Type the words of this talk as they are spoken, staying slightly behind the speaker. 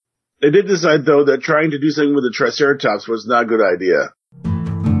They did decide, though, that trying to do something with the Triceratops was not a good idea.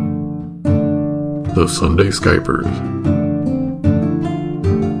 The Sunday Skypers.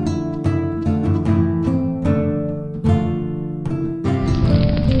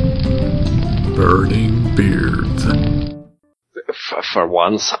 Burning Beards. For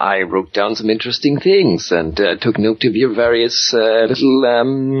once, I wrote down some interesting things and took note of your various little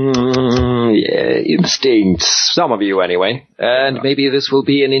instincts. Some of you, anyway. And maybe this will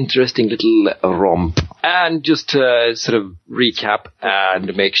be an interesting little romp. And just to sort of recap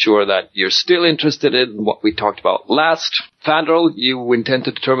and make sure that you're still interested in what we talked about last. Fandral, you intend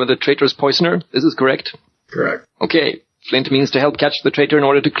to determine the traitor's poisoner. This is correct? Correct. Okay. Flint means to help catch the traitor in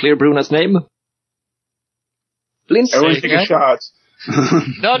order to clear Bruna's name. Flint, everyone take a shot.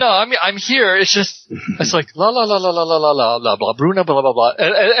 No, I'm here. It's like la la la la la la la la la blah Bruna blah blah blah.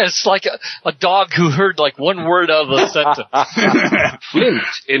 And it's like a dog who heard like one word out of the sentence. Flint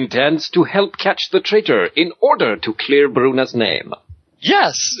intends to help catch the traitor in order to clear Bruna's name.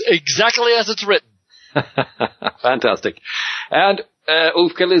 Yes, exactly as it's written. Fantastic. And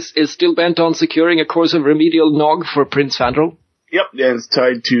Ulfkel is still bent on securing a course of remedial nog for Prince Fandral. Yep, and it's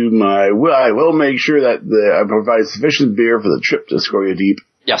tied to I will make sure that I provide sufficient beer for the trip to Scoria Deep.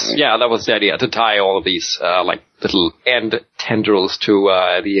 Yes, yeah, that was the idea, to tie all of these, little end tendrils to,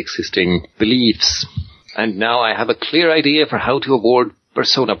 the existing beliefs. And now I have a clear idea for how to award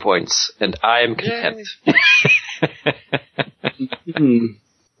persona points, and I am content.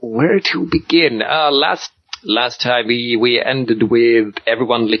 Where to begin? Last time we ended with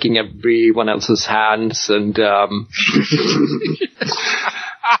everyone licking everyone else's hands and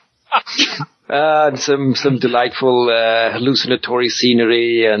and some delightful hallucinatory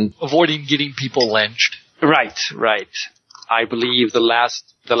scenery and avoiding getting people lynched. Right. I believe the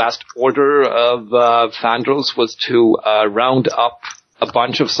last order of Fandrals was to round up a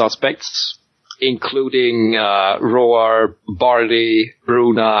bunch of suspects, including Roar, Bardi,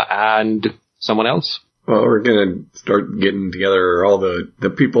 Bruna, and someone else. Well, we're going to start getting together all the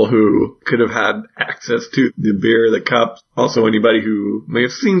people who could have had access to the beer, the cups, also anybody who may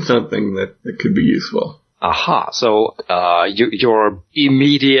have seen something that could be useful. Aha, so your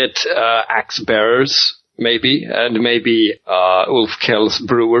immediate axe bearers, maybe, and maybe Ulfkel's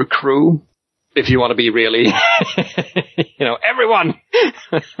brewer crew, if you want to be really, everyone!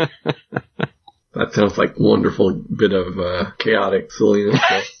 That sounds like a wonderful bit of chaotic silliness.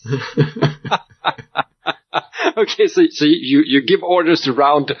 Okay, so you give orders to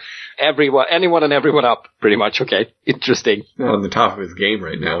round anyone and everyone up, pretty much. Okay, interesting. Not on the top of his game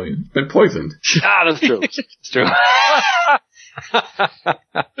right now. He's been poisoned. That's true. It's true.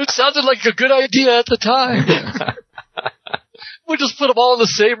 It sounded like a good idea at the time. We'll just put them all in the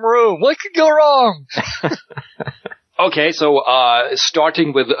same room. What could go wrong? Okay, so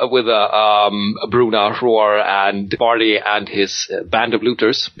starting with Bruna, Roar, and Barley and his band of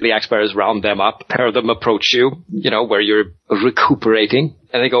looters, the axe bearers round them up. Pair of them approach you, where you're recuperating,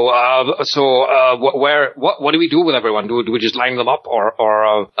 and they go, what do we do with everyone? Do we just line them up,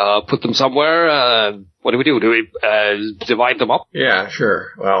 or put them somewhere? What do we do? Do we divide them up? Yeah,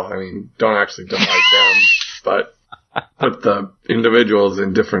 sure. Well, don't actually divide them, but put the individuals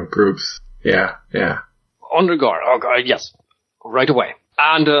in different groups. Yeah. On guard. Yes. Right away.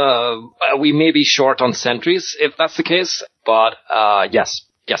 And we may be short on sentries, if that's the case, but yes.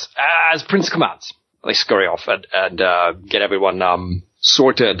 As Prince commands. They scurry off and get everyone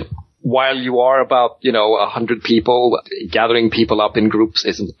sorted. While you are about, 100 people, gathering people up in groups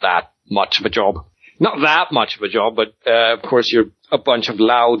isn't that much of a job. Not that much of a job, but of course you're a bunch of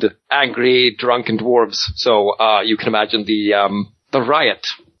loud, angry, drunken dwarves, so you can imagine the riot.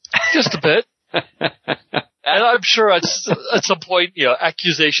 Just a bit. And I'm sure at some point,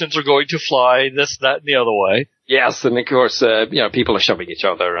 accusations are going to fly, this, that, and the other way. Yes, and of course, people are shoving each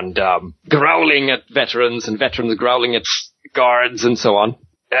other and growling at veterans, and veterans growling at guards, and so on.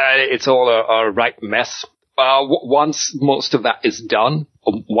 It's all a right mess. Once most of that is done,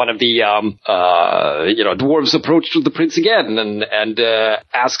 one of the dwarves approached the prince again and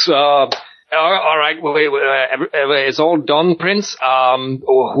asks, all right, wait, it's all done, Prince.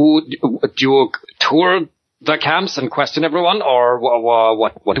 Who do you tour the camps and question everyone, or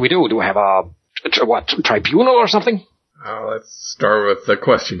what do we do? Do we have a tribunal or something? Let's start with the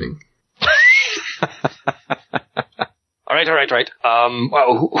questioning. All right.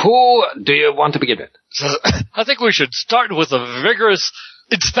 Who do you want to begin with? I think we should start with a vigorous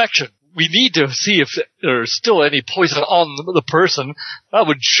inspection. We need to see if there's still any poison on the person. That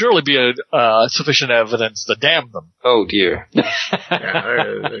would surely be sufficient evidence to damn them. Oh, dear.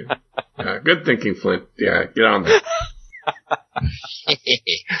 Good thinking, Flint. Yeah, get on that.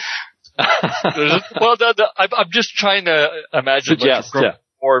 Well, I'm just trying to imagine Suggest, like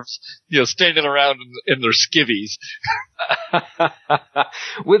dwarves, standing around in their skivvies.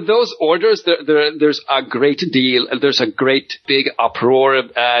 With those orders, there's a great deal. There's a great big uproar,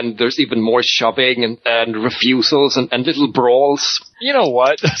 and there's even more shoving and refusals and little brawls. You know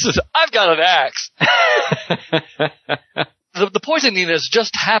what? I've got an axe. The poisoning has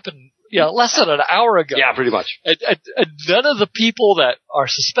just happened. Less than an hour ago. Yeah, pretty much. And none of the people that are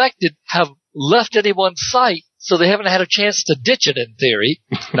suspected have left anyone's sight, so they haven't had a chance to ditch it, in theory.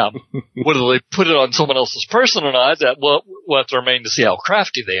 Now, whether they put it on someone else's person or not, we'll have to remain to see how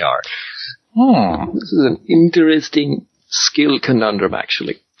crafty they are. This is an interesting skill conundrum,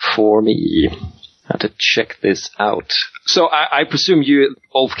 actually, for me. I have to check this out. So I presume you,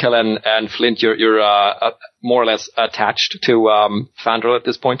 Ulfkel and Flint, you're more or less attached to Fandral at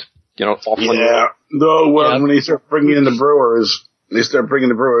this point? Yeah. Though when they start bringing in the brewers,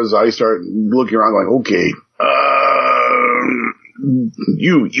 I start looking around like, okay,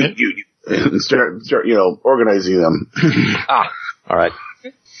 you, and start, organizing them. All right.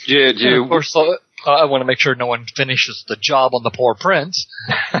 Of course, I want to make sure no one finishes the job on the poor prince.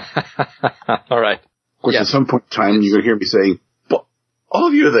 All right. Of course, at some point in time, you're going to hear me saying, but all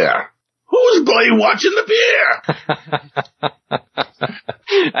of you are there. Who's bloody watching the beer?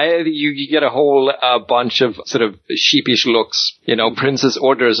 You get a whole bunch of sort of sheepish looks, prince's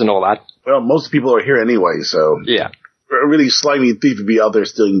orders and all that. Well, most people are here anyway, so. Yeah. A really slimy thief would be out there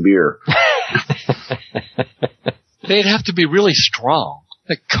stealing beer. They'd have to be really strong.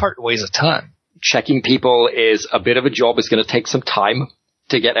 The cart weighs a ton. Checking people is a bit of a job. It's going to take some time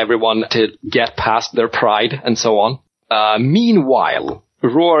to get everyone to get past their pride and so on. Meanwhile,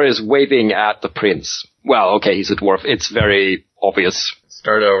 Roar is waving at the prince. Well, okay, he's a dwarf. It's very obvious.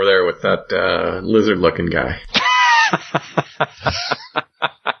 Start over there with that lizard-looking guy.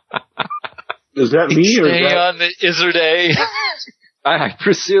 Is that me or Stay on the Izzard-A. I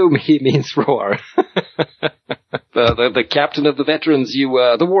presume he means Roar. the captain of the veterans,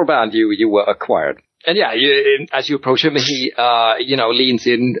 the war band you acquired. And yeah, as you approach him, he, leans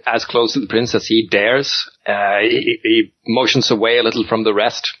in as close to the prince as he dares. He motions away a little from the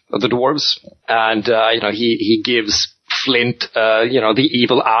rest of the dwarves. And, he gives Flint, the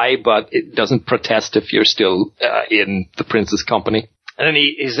evil eye, but it doesn't protest if you're still, in the prince's company. And then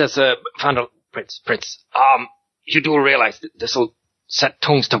he says, Fandral, Prince, you do realize that this'll set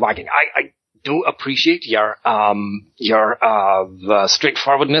tongues to wagging. I do appreciate your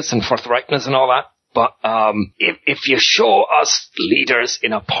straightforwardness and forthrightness and all that. But if you show us leaders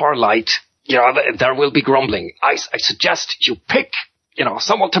in a poor light, there will be grumbling. I suggest you pick,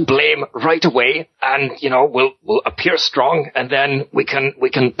 someone to blame right away, and we'll appear strong, and then we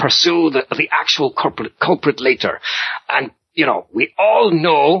can pursue the actual culprit later. And we all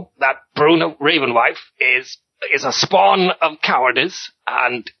know that Bruna Ravenwife is a spawn of cowardice,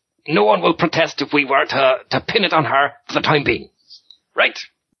 and no one will protest if we were to pin it on her for the time being, right?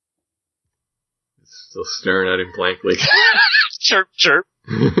 Still staring at him blankly. Chirp, chirp.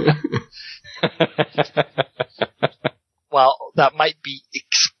 Well, that might be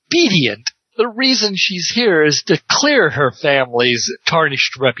expedient. The reason she's here is to clear her family's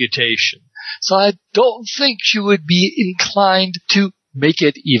tarnished reputation. So I don't think she would be inclined to make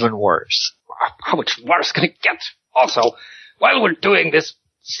it even worse. How much worse can it get? Also, while we're doing this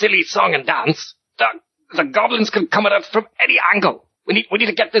silly song and dance, the goblins can come at us from any angle. We need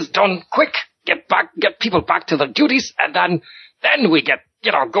to get this done quick. Get people back to their duties, and then we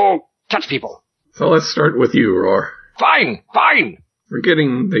go catch people. So let's start with you, Roar. Fine.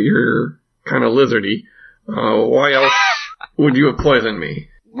 Forgetting that you're kind of lizardy, why else would you have poisoned me?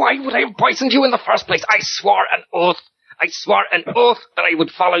 Why would I have poisoned you in the first place? I swore an oath that I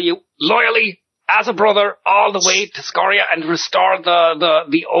would follow you loyally as a brother all the way to Scoria and restore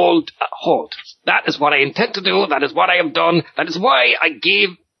the old hold. That is what I intend to do. That is what I have done. That is why I gave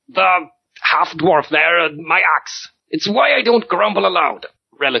the half-dwarf there my axe. It's why I don't grumble aloud,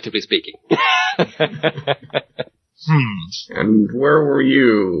 relatively speaking. And where were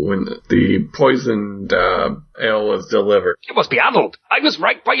you when the poisoned ale was delivered? You must be addled. I was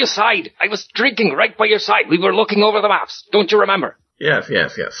right by your side. I was drinking right by your side. We were looking over the maps. Don't you remember? Yes.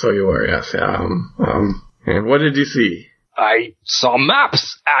 So you were, yes. And what did you see? I saw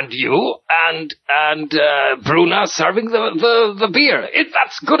maps, and you, and Bruna serving the beer.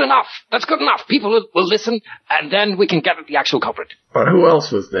 That's good enough. That's good enough. People will listen, and then we can get at the actual culprit. But who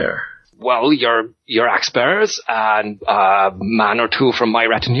else was there? Well, your axe bearers, and a man or two from my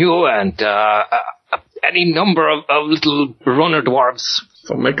retinue, and any number of little runner dwarves.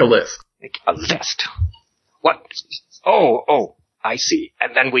 So make a list. Make a list? What? Oh, I see.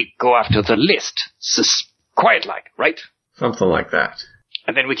 And then we go after the list. Quiet-like, right? Something like that.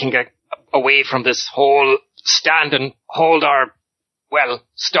 And then we can get away from this whole stand and hold our,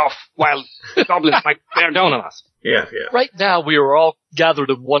 stuff while the goblins might bear down on us. Yeah. Right now, we are all gathered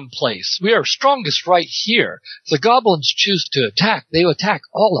in one place. We are strongest right here. If the goblins choose to attack, they will attack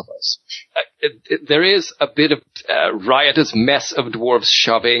all of us. There is a bit of riotous mess of dwarves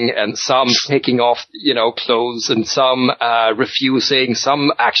shoving, and some taking off, clothes, and some refusing,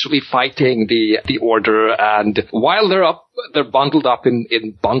 some actually fighting the order. And while they're bundled up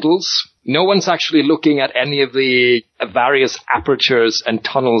in bundles. No one's actually looking at any of the various apertures and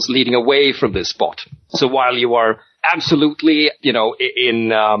tunnels leading away from this spot. So while you are absolutely,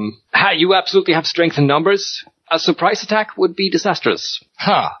 you absolutely have strength in numbers, a surprise attack would be disastrous.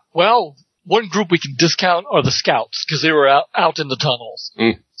 Well, one group we can discount are the scouts, because they were out in the tunnels.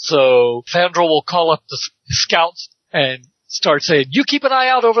 Mm. So Fandral will call up the scouts and start saying, you keep an eye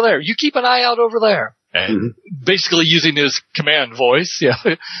out over there. You keep an eye out over there. And basically using his command voice,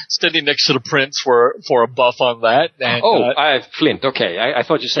 standing next to the prince for a buff on that. And, Flint. Okay, I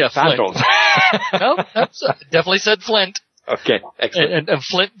thought you said Fandral. No, that's definitely said Flint. Okay, excellent. And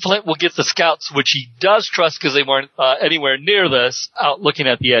Flint will get the scouts, which he does trust because they weren't anywhere near this, out looking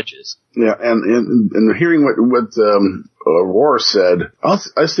at the edges. Yeah, and hearing what Roar said, I'll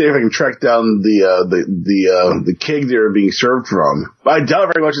see if I can track down the keg they were being served from. But I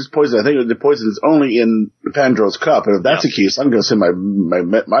doubt very much it's poison. I think the poison is only in Pandro's cup, and if that's the case, I'm going to send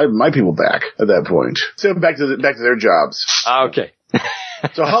my people back at that point. Send them back to their jobs. Okay.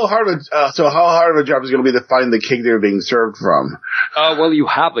 So how hard of a job is it going to be to find the keg they were being served from? Well, you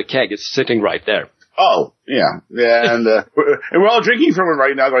have the keg. It's sitting right there. Oh, yeah. And we're all drinking from it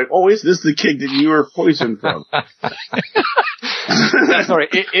right now going, oh, is this the keg that you were poisoned from? Sorry,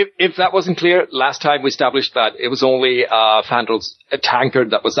 if that wasn't clear, last time we established that it was only Fandral's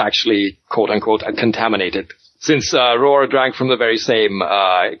tankard that was actually, quote-unquote, contaminated. Since Roar drank from the very same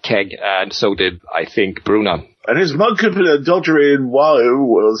keg, and so did, I think, Bruna. And his mug could have been adulterated while it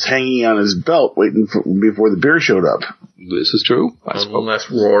was hanging on his belt before the beer showed up. This is true, I suppose. Unless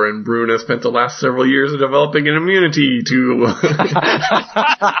Roar and Bruna spent the last several years developing an immunity to...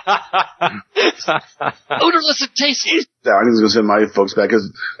 Odorless and tasteless. I think I was going to send my folks back,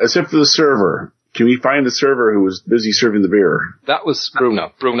 except for the server. Can we find the server who was busy serving the beer? That was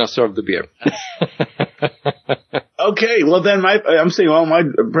Bruna. Bruna served the beer. Okay, well then I'm saying all my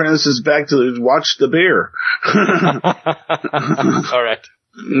apprentice is back to watch the beer. All right.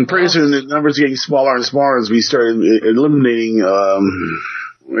 And pretty soon the numbers are getting smaller and smaller as we start eliminating,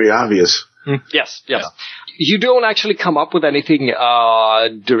 very obvious. Yes. You don't actually come up with anything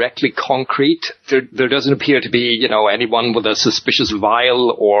directly concrete. There doesn't appear to be, anyone with a suspicious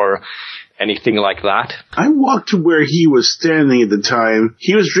vial or anything like that. I walked to where he was standing at the time.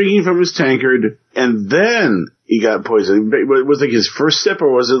 He was drinking from his tankard, and then he got poisoned. Was it like his first sip,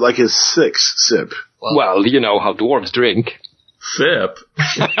 or was it like his sixth sip? Well, you know how dwarves drink. Sip?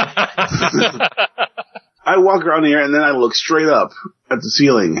 I walk around here, and then I look straight up at the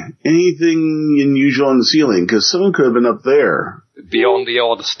ceiling. Anything unusual on the ceiling? Because someone could have been up there. Beyond the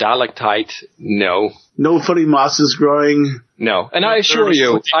odd stalactite, no. No funny mosses growing? No. And I assure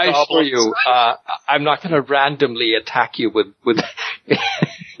you, I'm not going to randomly attack you with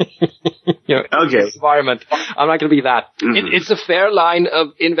okay. environment. I'm not going to be that. Mm-hmm. It's a fair line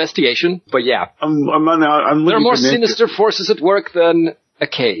of investigation, but yeah. I'm there are more sinister forces at work than a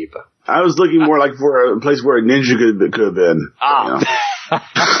cave. I was looking more like for a place where a ninja could have been.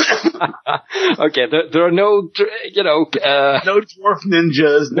 Okay, there are no, no dwarf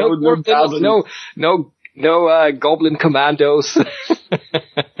ninjas, no goblin commandos.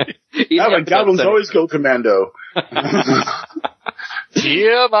 Goblins always go commando.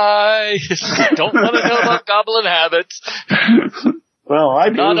 TMI. Don't want to know about goblin habits. Well, I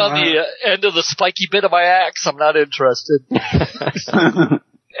do. Not on the end of the spiky bit of my axe. I'm not interested.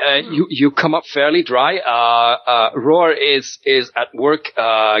 You come up fairly dry. Roar is at work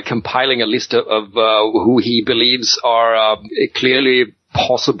compiling a list of who he believes are clearly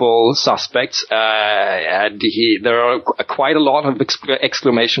possible suspects, and there are quite a lot of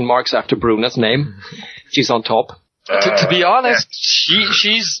exclamation marks after Bruna's name. She's on top. To be honest,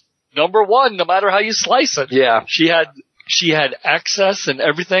 she's number one, no matter how you slice it. Yeah, she had access and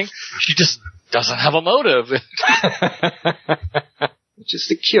everything. She just doesn't have a motive. Which is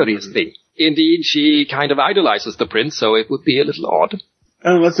the curious thing. Indeed, she kind of idolizes the prince, so it would be a little odd.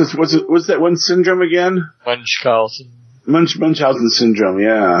 What's that one syndrome again? Munchausen syndrome,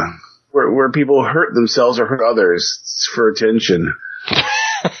 yeah. Where people hurt themselves or hurt others for attention.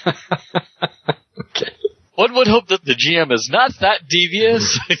 Okay. One would hope that the GM is not that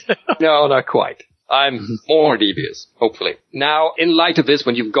devious. No, not quite. I'm more devious, hopefully. Now, in light of this,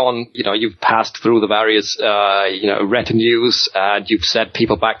 when you've gone, you've passed through the various, retinues, and you've sent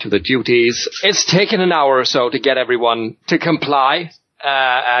people back to their duties, it's taken an hour or so to get everyone to comply,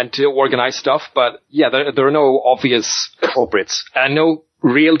 and to organize stuff, but yeah, there are no obvious culprits, and no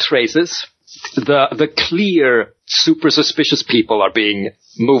real traces. The clear, super suspicious people are being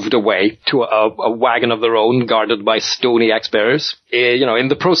moved away to a wagon of their own, guarded by stony axe-bearers. In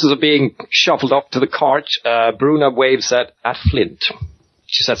the process of being shuffled up to the cart, Bruna waves at Flint.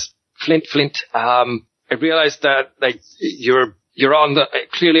 She says, Flint, I realized that, you're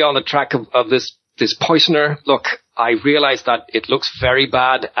clearly on the track of this poisoner. Look, I realize that it looks very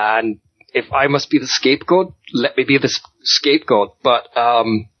bad, and if I must be the scapegoat, let me be the scapegoat. But,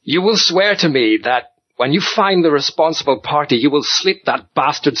 you will swear to me that when you find the responsible party, you will slit that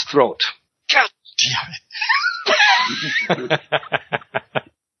bastard's throat. God damn it.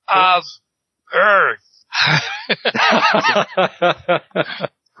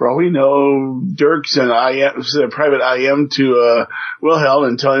 For all we know, Dirk's a private IM to Wilhelm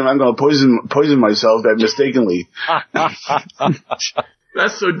and telling him I'm going to poison myself mistakenly.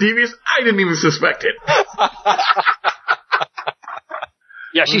 That's so devious, I didn't even suspect it.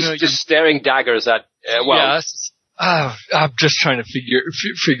 Yeah, she's just staring daggers at. Yes. I'm just trying to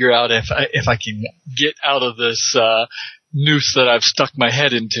figure out if I can get out of this noose that I've stuck my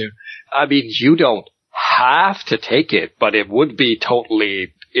head into. I mean, you don't have to take it, but it would be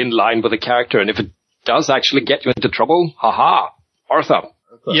totally in line with the character, and if it does actually get you into trouble, haha, Arthur.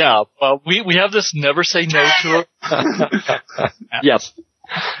 Yeah, well, we have this never say no to her. Yes.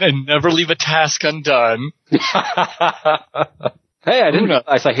 And never leave a task undone. Hey, I didn't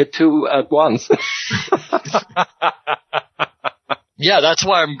realize I hit two at once. Yeah, that's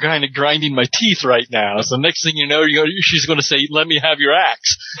why I'm kind of grinding my teeth right now. So next thing you know, she's going to say, let me have your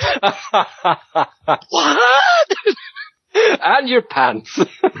axe. What? And your pants.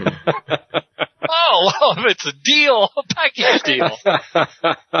 Oh, well, it's a deal, a package deal.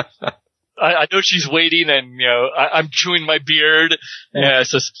 I know she's waiting, and I'm chewing my beard, and it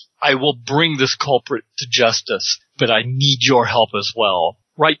says, I will bring this culprit to justice, but I need your help as well.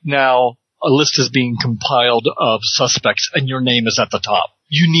 Right now, a list is being compiled of suspects, and your name is at the top.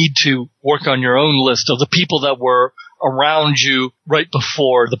 You need to work on your own list of the people that were around you right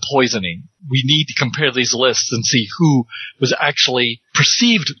before the poisoning. We need to compare these lists and see who was actually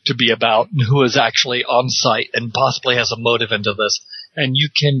perceived to be about and who is actually on site and possibly has a motive into this. And you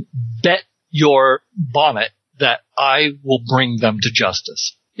can bet your bonnet that I will bring them to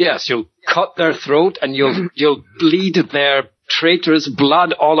justice. Yes, you'll cut their throat and you'll bleed their traitorous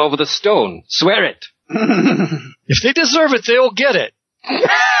blood all over the stone. Swear it. If they deserve it, they'll get it.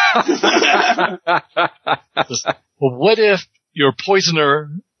 Well, what if your poisoner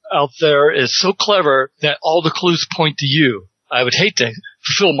out there is so clever that all the clues point to you? I would hate to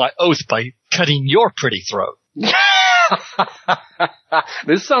fulfill my oath by cutting your pretty throat.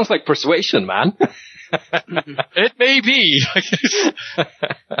 This sounds like persuasion, man. It may be.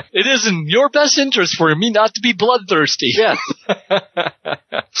 It is in your best interest for me not to be bloodthirsty. Yes.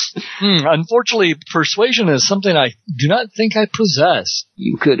 Unfortunately, persuasion is something I do not think I possess.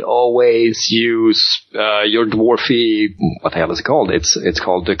 You could always use your dwarfy. What the hell is it called? It's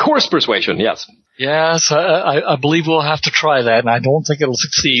called coarse persuasion. Yes. Yes, I believe we'll have to try that, and I don't think it'll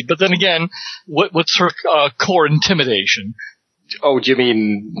succeed. But then again, what's her core intimidation? Oh, do you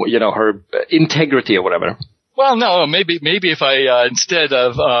mean, her integrity or whatever? Well, no, maybe if I, instead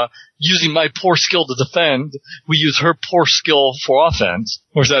of, using my poor skill to defend, we use her poor skill for offense.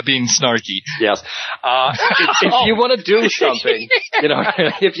 Or is that being snarky? Yes. If you want to do something,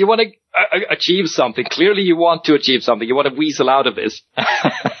 if you want to achieve something, clearly you want to achieve something. You want to weasel out of this.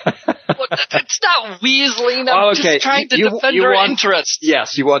 It's not weaseling. I'm just trying to defend her interests.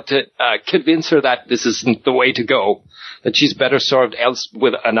 Yes, you want to convince her that this isn't the way to go, that she's better served else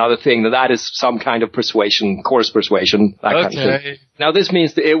with another thing. That is some kind of persuasion, coarse persuasion, that kind of thing. Now, this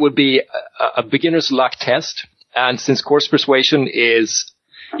means that it would be a beginner's luck test, and since coarse persuasion is,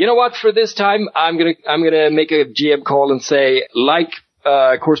 you know what? For this time, I'm gonna make a GM call and say, like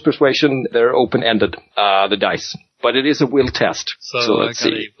coarse persuasion, they're open-ended, the dice. But it is a will test. So let's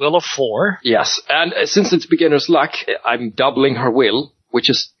see. A will of 4. Yes. And since it's beginner's luck, I'm doubling her will, which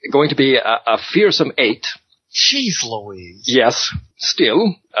is going to be a fearsome 8. Jeez Louise. Yes.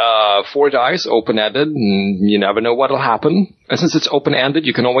 Still, 4 dice, open-ended, and you never know what'll happen. And since it's open-ended,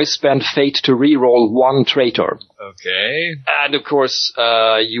 you can always spend fate to re-roll 1 traitor. Okay. And of course,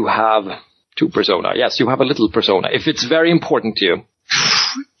 you have 2 persona. Yes, you have a little persona. If it's very important to you.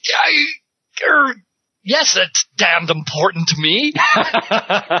 Yes, it's damned important to me.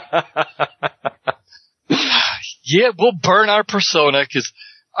 Yeah, we'll burn our persona, because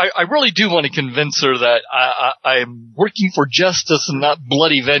I really do want to convince her that I'm working for justice and not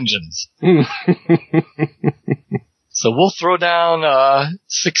bloody vengeance. So we'll throw down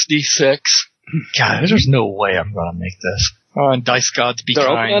 66. God, there's no way I'm going to make this. Oh, and dice gods be They're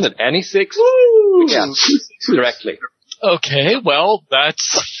kind. open-ended. Any 6? Woo! Yeah, directly. Okay, well,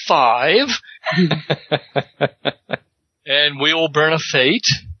 that's 5. And we will burn a fate.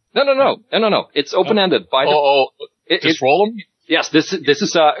 No. It's open-ended. Just roll them? Yes, this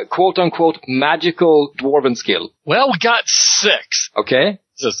is a quote-unquote magical dwarven skill. Well, we got 6. Okay?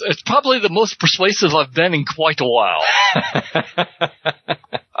 It's probably the most persuasive I've been in quite a while.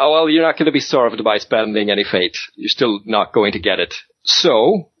 Oh, well, you're not going to be served by spending any fate. You're still not going to get it.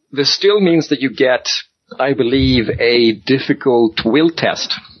 So, this still means that you get, I believe, a difficult will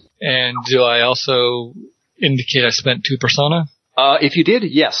test. And do I also indicate I spent 2 persona? If you did,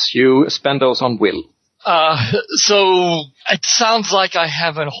 yes, you spend those on will. So it sounds like I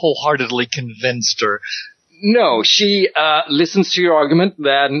haven't wholeheartedly convinced her. No, she listens to your argument,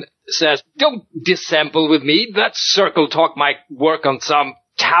 then says, "Don't dissemble with me. That circle talk might work on some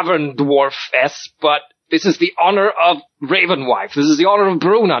tavern dwarf-s, but this is the honor of Ravenwife. This is the honor of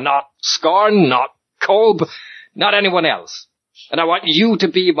Bruna, not Skarn, not Kolb, not anyone else. And I want you to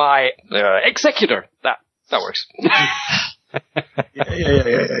be my executor." That works. Yeah.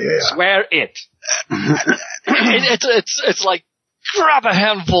 Swear it. It's like, grab a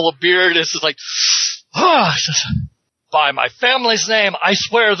handful of beer, and it's just like, by my family's name, I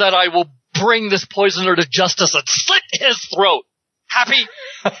swear that I will bring this poisoner to justice and slit his throat. Happy?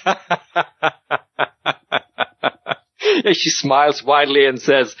 She smiles widely and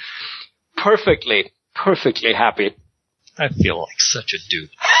says, perfectly happy. I feel like such a dude.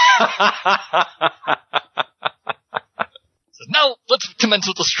 So now, let's commence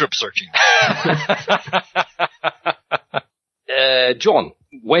with the strip searching. John,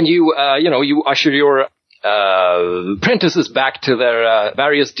 when you usher your apprentices back to their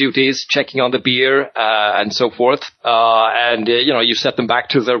various duties, checking on the beer and so forth, and you set them back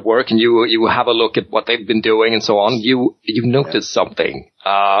to their work, and you have a look at what they've been doing and so on. You notice something,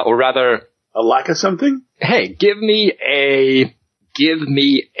 or rather, a lack of something. Hey, give me a. No.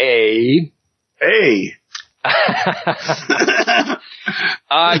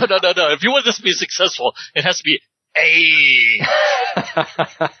 If you want this to be successful, it has to be A.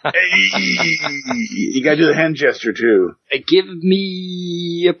 You gotta do the hand gesture too. Give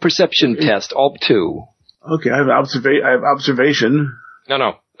me a perception test, Ob 2. Okay, I have observation.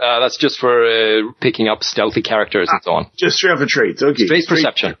 No. That's just for picking up stealthy characters and so on. Just straight off the traits. Okay. Straight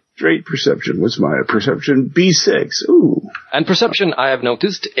perception. Straight perception. What's my perception? B6. Ooh. And perception, I have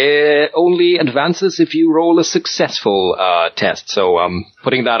noticed, only advances if you roll a successful test. So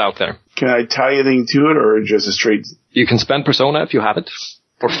putting that out there. Can I tie anything to it, or just a straight? You can spend persona if you have it,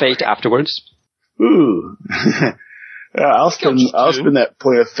 or fate afterwards. Ooh. I'll spend that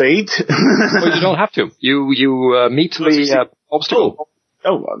point of fate. Well, you don't have to. You meet the obstacle.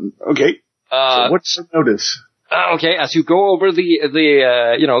 Okay. So what's the notice? Okay, as you go over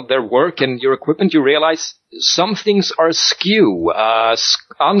their work and your equipment, you realize some things are askew,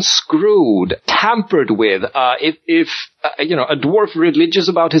 unscrewed, tampered with. If a dwarf religious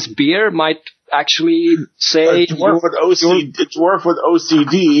about his beer might actually say... A dwarf with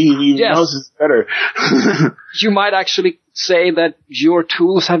OCD, he knows it's better. You might actually say that your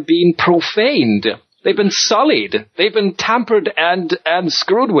tools have been profaned. They've been sullied. They've been tampered and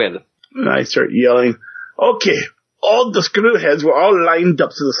screwed with. And I start yelling, okay, all the screw heads were all lined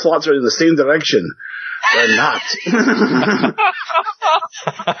up so the slots are in the same direction. They're not.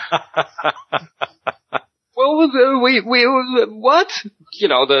 Well, what?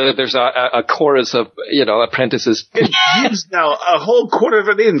 There's a chorus of, apprentices. It gives now a whole quarter of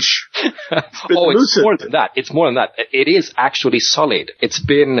an inch. It's more than that. It's more than that. It is actually solid. It's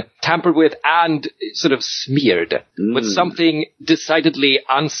been tampered with and sort of smeared with something decidedly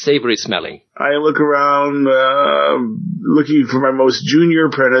unsavory smelling. I look around, looking for my most junior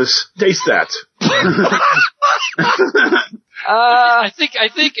apprentice. Taste that. I think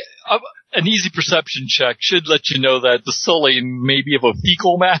an easy perception check should let you know that the sullying may be of a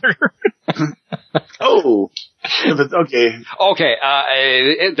fecal matter. Okay. Okay,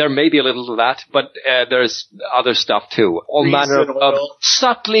 there may be a little of that, but there's other stuff too. All manner of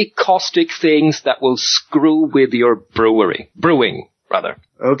subtly caustic things that will screw with your brewing, rather.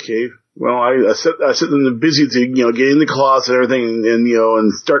 Okay. Well, I set them busy to, get in the closet and everything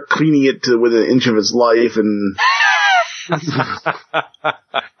and start cleaning it to within an inch of its life and...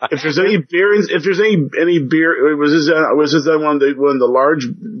 If there's any beer, any beer, was this one of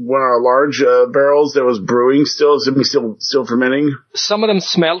our large barrels that was brewing still? Is it still fermenting? Some of them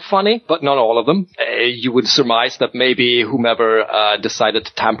smell funny, but not all of them. You would surmise that maybe whomever decided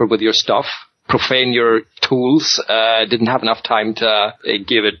to tamper with your stuff, profane your tools, didn't have enough time to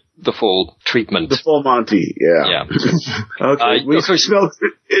give it the full treatment. The full Monty, yeah. Okay. Does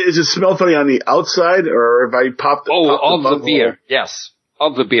it smell funny on the outside, or if I pop the of the beer, yes.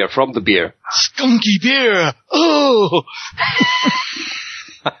 Of the beer, from the beer. Skunky beer! Oh!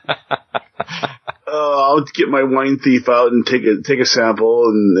 I'll get my wine thief out and take a sample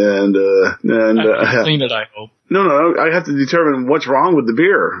and clean it, I hope. No, I have to determine what's wrong with the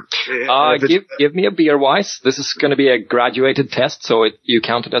beer. Give me a beer wise. This is going to be a graduated test, so you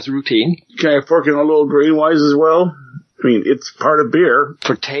count it as a routine. Can I fork in a little grain wise as well? I mean, it's part of beer.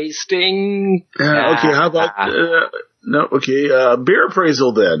 For tasting. Okay, how about beer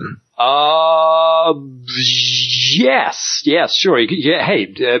appraisal then. Yes, sure.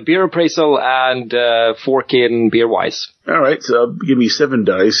 Beer appraisal and fork in beer wise. All right, so give me 7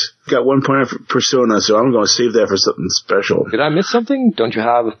 dice. Got 1 point for Persona, so I'm going to save that for something special. Did I miss something? Don't you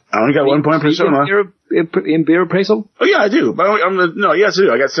have? I only got 1 point Persona. In beer appraisal? Oh yeah, I do. But yes, I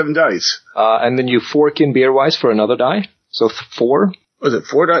do. I got 7 dice. And then you fork in beer wise for another die. So 4. Was it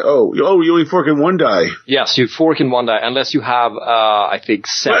 4 die? Oh, you only fork in 1 die. Yes, you fork in 1 die, unless you have, I think,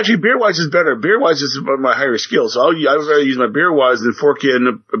 7. Well, actually, beer-wise is better. Beer-wise is my higher skill, so I would rather use my beer-wise than fork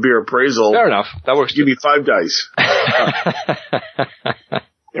in a beer appraisal. Fair enough. That works. Give me 5 dice.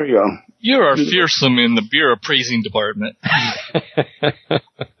 There you go. You are fearsome in the beer appraising department.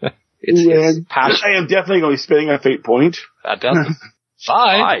 It's passion. I am definitely going to be spending a fate point. That does.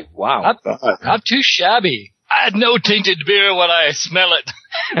 5? Wow. Not too shabby. I had no tainted beer when I smell it.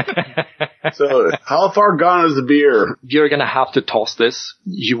 So, how far gone is the beer? You're gonna have to toss this.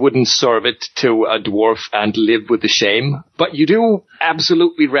 You wouldn't serve it to a dwarf and live with the shame. But you do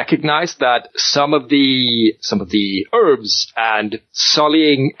absolutely recognize that some of the herbs and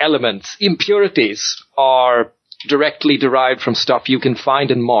sullying elements, impurities, are directly derived from stuff you can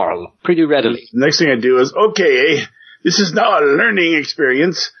find in Marl pretty readily. The next thing I do is, okay, this is now a learning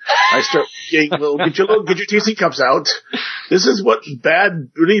experience. I start get your tasting cups out. This is what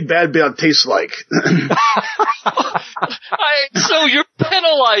really bad beer tastes like. So you're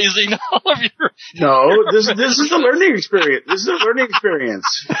penalizing all of your... No, this is a learning experience. This is a learning experience.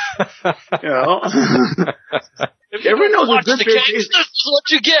 You know? Everyone knows what good beer tastes. This is what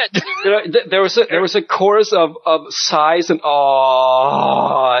you get. There was a chorus of sighs and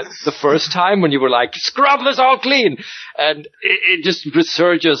awe the first time when you were like, scrub this all clean. And it just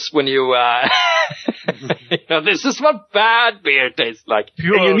resurges when you, this is what bad beer tastes like.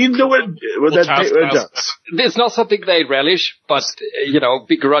 And you need to know what that does. It's not something they relish, but,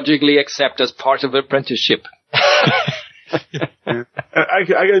 begrudgingly accept as part of the apprenticeship. I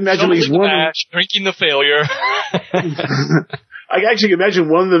can imagine at least one drinking the failure. I can actually imagine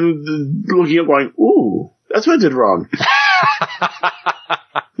one of them looking up going, ooh, that's what I did wrong.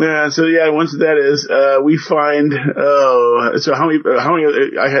 Once that is, we find, so how many,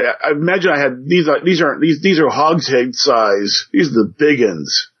 I imagine I had, these are hogshead size. These are the big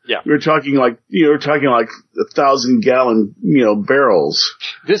ones. Yeah. We're talking like 1,000-gallon, barrels.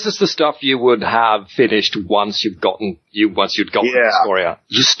 This is the stuff you would have finished once you'd gotten Astoria.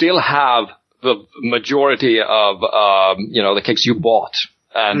 You still have the majority of, the kegs you bought,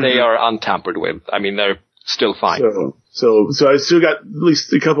 and they are untampered with. I mean, they're still fine. So I still got at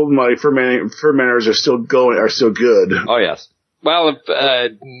least a couple of my fermenters are still good. Oh yes. Well,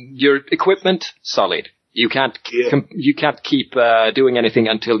 your equipment, solid. You can't keep doing anything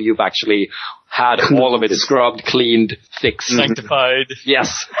until you've actually had all of it scrubbed, cleaned, fixed, sanctified.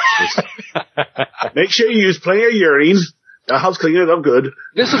 Yes. Make sure you use plenty of urine. The house cleaning it up good.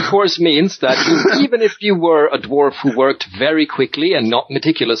 This, of course, means that even if you were a dwarf who worked very quickly and not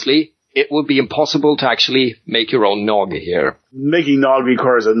meticulously, it would be impossible to actually make your own nog here. Making nog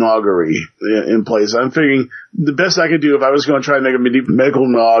requires a noggery in place. I'm figuring the best I could do if I was going to try to make a medical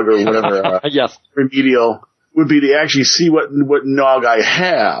nog or whatever, yes, remedial, would be to actually see what nog I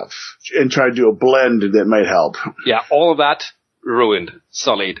have and try to do a blend that might help. Yeah, all of that ruined,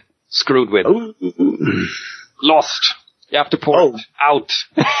 sullied, screwed with, lost. You have to pour it out.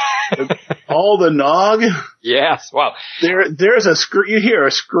 All the nog? Yes. Wow. There's a you hear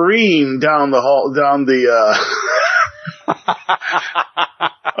a scream down the hall, down the,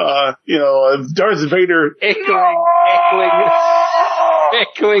 Darth Vader echoing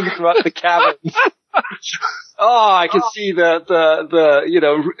throughout the cabin. Oh, I can see the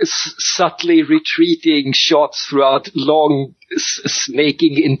subtly retreating shots throughout long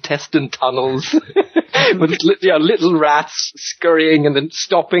snaking intestine tunnels with little rats scurrying and then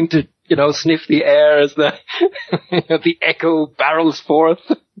stopping to, sniff the air as the echo barrels forth.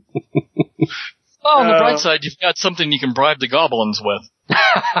 Oh, on the bright side, you've got something you can bribe the goblins with.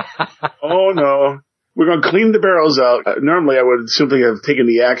 Oh no. We're going to clean the barrels out. Normally I would simply have taken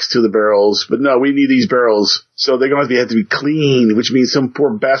the axe to the barrels, but no, we need these barrels. So they're going to have to be cleaned, which means some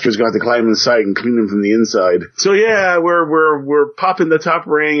poor bastard's going to have to climb inside and clean them from the inside. So yeah, we're popping the top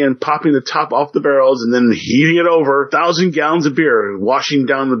ring and popping the top off the barrels and then heating it over. 1,000 gallons of beer washing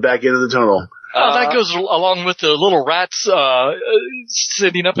down the back end of the tunnel. Oh, that goes along with the little rats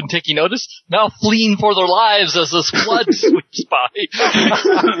sitting up and taking notice, now fleeing for their lives as this flood sweeps by.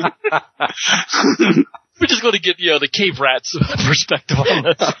 We're just going to get the cave rats' perspective on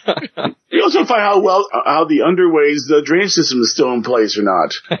this. You also find how the underways, the drainage system is still in place or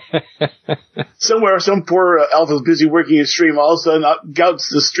not. Somewhere, some poor elf is busy working a stream, all of a sudden gouts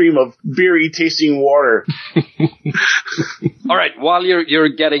the stream of beery tasting water. All right, while you're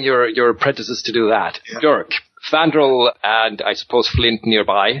getting your apprentices to do that, Dirk, Fandral, and I suppose Flint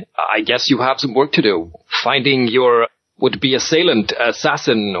nearby, I guess you have some work to do. Finding your would-be assailant,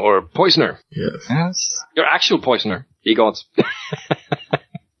 assassin, or poisoner. Yes. Your actual poisoner, ye gods.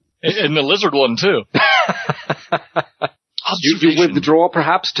 And the lizard one, too. You withdraw,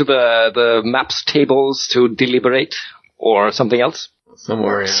 perhaps, to the maps tables to deliberate, or something else?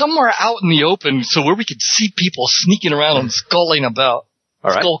 Somewhere out in the open, so where we could see people sneaking around and skulking about.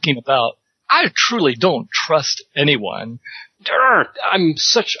 I truly don't trust anyone. I'm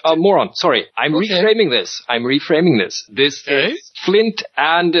such a moron. Sorry, I'm reframing this. This is Flint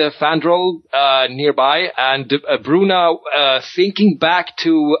and Fandral nearby, and Bruna thinking back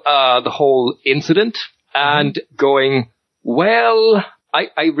to the whole incident and going, well,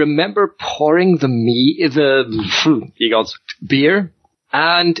 I remember pouring the beer,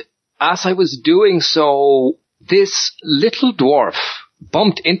 and as I was doing so, this little dwarf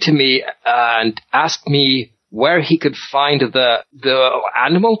bumped into me and asked me where he could find the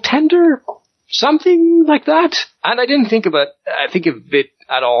animal tender, something like that. And I didn't think of it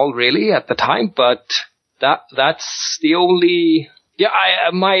at all really at the time, but that's the only.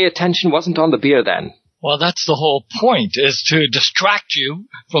 My attention wasn't on the beer then. Well, that's the whole point, is to distract you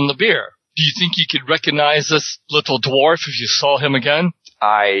from the beer. Do you think you could recognize this little dwarf if you saw him again?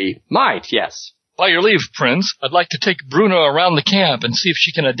 I might, yes. By your leave, Prince, I'd like to take Bruno around the camp and see if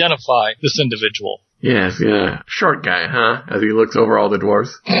she can identify this individual. Yes, yeah. Short guy, huh? As he looks over all the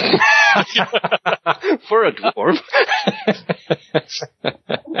dwarves. For a dwarf.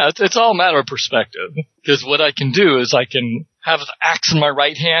 It's all a matter of perspective. Because what I can do is I can have the axe in my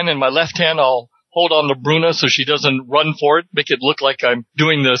right hand, and my left hand I'll hold on to Bruna so she doesn't run for it, make it look like I'm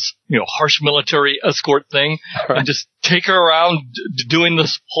doing this, harsh military escort thing, and just take her around doing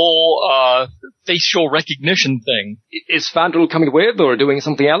this whole facial recognition thing. Is Fandral coming with, or doing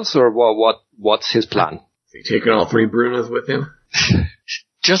something else, or what's his plan? Is he taking all 3 Brunas with him?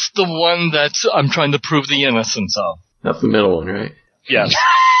 Just the one that I'm trying to prove the innocence of. That's the middle one, right? Yes.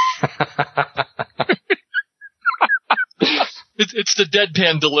 It's the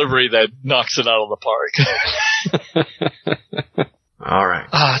deadpan delivery that knocks it out of the park. All right.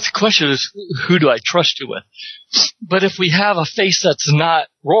 The question is, who do I trust you with? But if we have a face that's not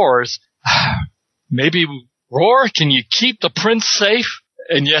Roar's, maybe Roar, can you keep the prince safe?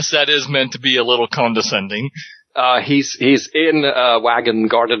 And yes, that is meant to be a little condescending. He's in a wagon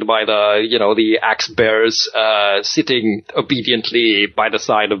guarded by the axe bearers, sitting obediently by the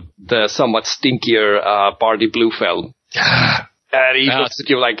side of the somewhat stinkier, Bardi Bluefell. And he looks at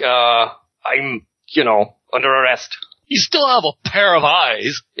you like, I'm, under arrest. You still have a pair of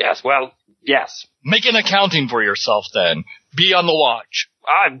eyes. Yes, well, yes. Make an accounting for yourself then. Be on the watch.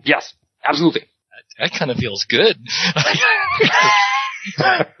 Yes, absolutely. That kind of feels good.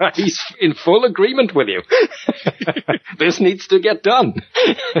 He's in full agreement with you. This needs to get done.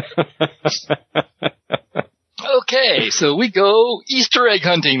 Okay, so we go Easter egg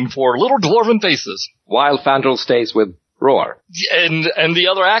hunting for little dwarven faces. While Fandral stays with Roar. And the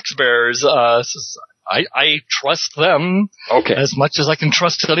other axe bearers, I trust them as much as I can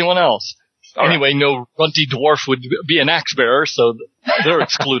trust anyone else. All anyway, right. No runty dwarf would be an axe bearer, so they're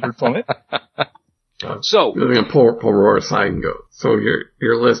excluded from it. So we're going to pull Roar aside and go. So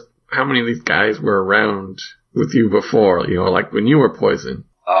your list, how many of these guys were around with you before? Like when you were poisoned?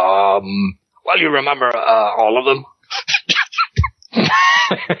 Well, you remember all of them.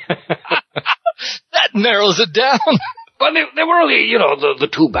 That narrows it down. But they were only, the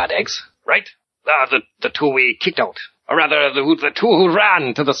 2 bad eggs, right? The two we kicked out. Or rather, the two who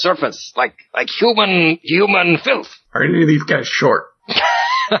ran to the surface, like human filth. Are any of these guys short?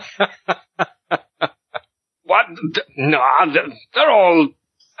 What? No, they're all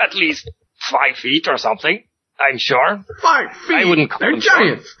at least 5 feet or something, I'm sure. 5 feet? I wouldn't call They're them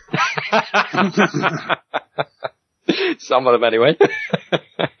giants. Some of them, anyway.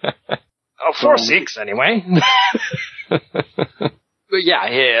 4'6", anyway. But yeah,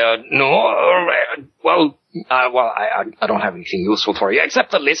 I don't have anything useful for you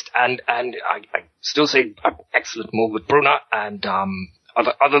except the list, and I still say excellent move with Bruna, and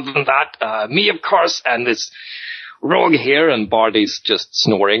other than that, me of course, and this rogue here, and Barty's just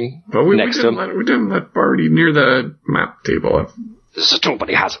snoring next to him. We didn't let Barty near the map table. This is true, but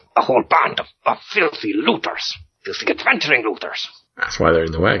he has a whole band of filthy looters, filthy adventuring looters. That's why they're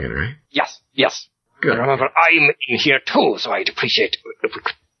in the wagon, right? Yes. Good. And remember, I'm in here too, so I'd appreciate if we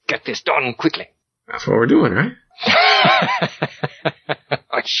could get this done quickly. That's what we're doing, right?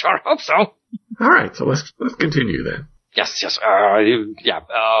 I sure hope so. All right, so let's continue then. Yes.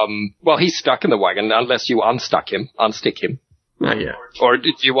 Well, he's stuck in the wagon unless you unstick him. Not yet. Or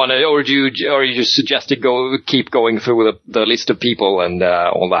did you want to? Or you just suggested keep going through the list of people and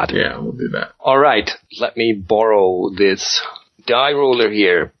all that? Yeah, we'll do that. All right. Let me borrow this die roller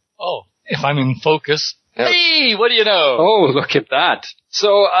here. Oh, if I'm in focus. Hey, what do you know? Oh, look at that.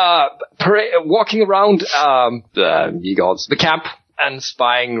 So, walking around the camp and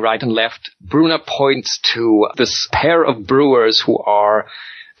spying right and left, Bruna points to this pair of brewers who are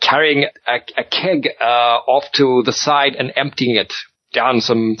carrying a keg off to the side and emptying it down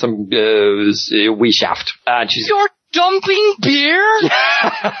some wee shaft. And she's... You're dumping beer?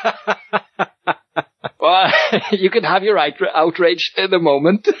 Well, you can have your outrage in a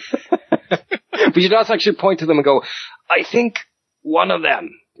moment. But she does actually point to them and go, I think one of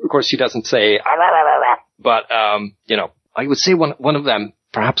them, of course she doesn't say, but, I would say one of them,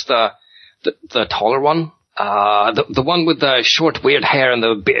 perhaps the taller one, the one with the short weird hair and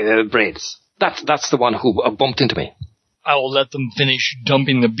the braids. That's the one who bumped into me. I will let them finish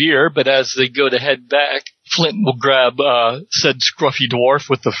dumping the beer, but as they go to head back, Flint will grab, said scruffy dwarf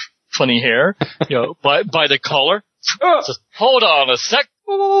with the funny hair, by the collar. Says, hold on a sec.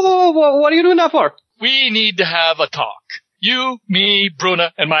 What are you doing that for? We need to have a talk. You, me,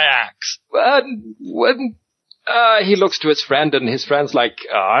 Bruna, and my axe. He looks to his friend, and his friend's like,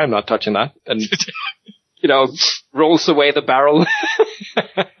 I'm not touching that. And, rolls away the barrel.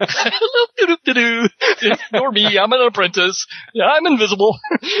 Ignore me, I'm an apprentice. I'm invisible.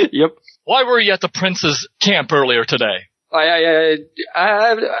 Yep. Why were you at the prince's camp earlier today? I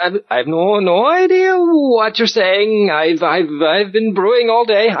have no idea what you're saying. I've been brewing all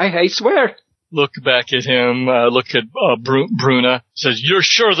day. I swear. Look back at him. Look at Bruna. Says, "You're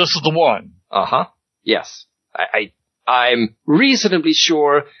sure this is the one?" Yes. I'm reasonably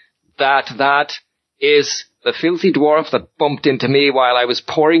sure that is the filthy dwarf that bumped into me while I was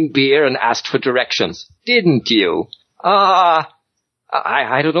pouring beer and asked for directions. Didn't you? I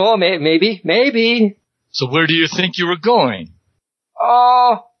don't know. Maybe. So where do you think you were going?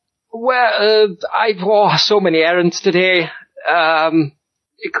 I've so many errands today.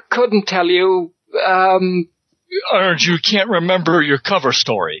 Couldn't tell you. Aren't you can't remember your cover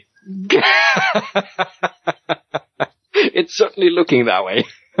story? It's certainly looking that way.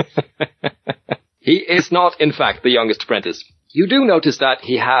 He is not, in fact, the youngest apprentice. You do notice that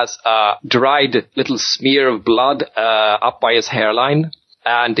he has a dried little smear of blood up by his hairline.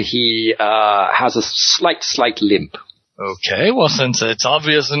 And he has a slight limp. Okay, well, since it's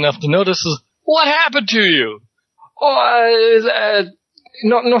obvious enough to notice, what happened to you?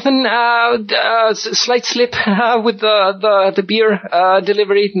 Nothing. Slight slip with the beer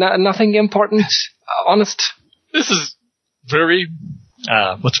delivery. Nothing important. Honest. This is very,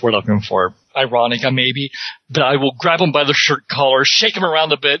 what's the word I'm looking for? Ironic, maybe. But I will grab him by the shirt collar, shake him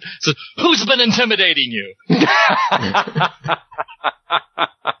around a bit. Say, who's been intimidating you?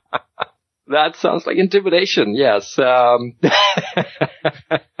 That sounds like intimidation, yes. I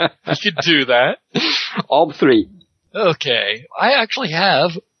could do that. All three. Okay. I actually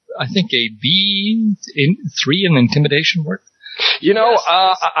have, I think, a B3 in intimidation work. Yes.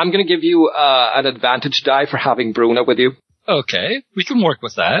 I'm going to give you an advantage die for having Bruna with you. Okay. We can work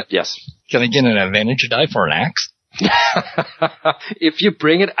with that. Yes. Can I get an advantage die for an axe? If you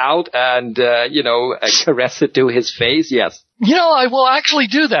bring it out and, caress it to his face, yes. I will actually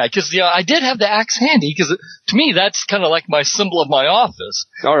do that, because, I did have the axe handy, because to me, that's kind of like my symbol of my office.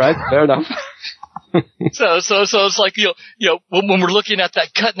 All right, fair enough. So it's like, when we're looking at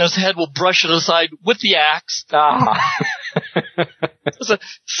that cut in his head, we'll brush it aside with the axe.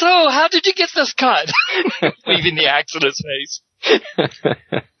 So, how did you get this cut? Leaving the axe in his face.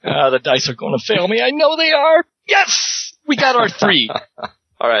 The dice are going to fail me. I know they are. Yes! We got our 3.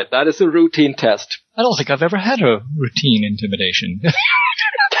 All right, that is a routine test. I don't think I've ever had a routine intimidation.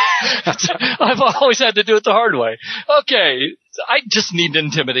 I've always had to do it the hard way. Okay, I just need to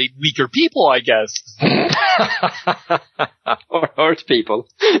intimidate weaker people, I guess. Or hurt people.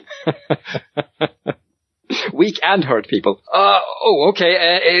 Weak and hurt people.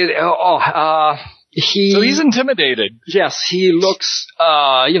 Okay. So he's intimidated. Yes, he looks,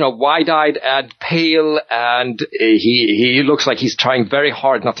 wide-eyed and pale, and he looks like he's trying very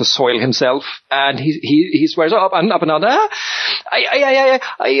hard not to soil himself. And he swears up and up and on.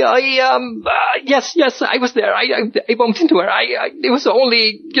 Yes, I was there. I bumped into her. It was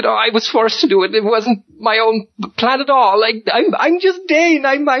only, I was forced to do it. It wasn't my own plan at all. I'm just Dane.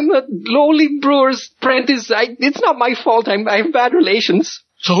 I'm a lowly brewer's apprentice. It's not my fault. I have bad relations.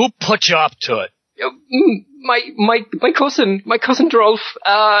 So who put you up to it? My cousin Drolf,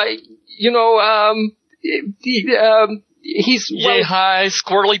 he's Yay high,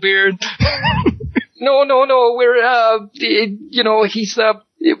 squirrely beard. No, we're, he's,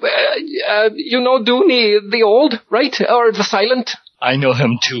 Dooney, the old, right? Or the silent? I know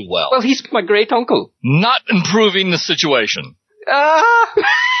him too well. Well, he's my great uncle. Not improving the situation.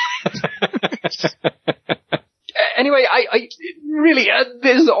 Anyway, I really,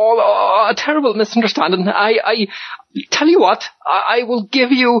 this is all a terrible misunderstanding. I tell you what, I will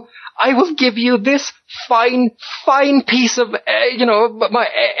give you this fine piece of, my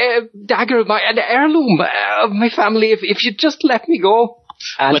dagger, an heirloom of my family, if you just let me go.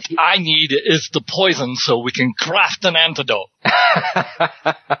 And what I need is the poison so we can craft an antidote.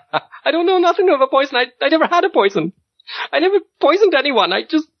 I don't know nothing of a poison. I never had a poison. I never poisoned anyone. I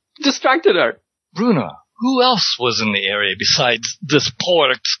just distracted her. Bruna, who else was in the area besides this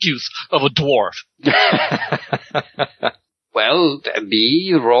poor excuse of a dwarf? Well,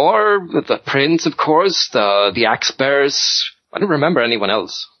 me, Roar, the prince, of course, the axe bearers. I don't remember anyone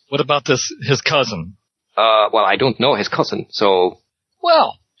else. What about his cousin? Well, I don't know his cousin, so...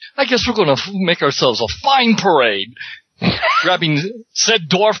 Well, I guess we're going to make ourselves a fine parade. Grabbing said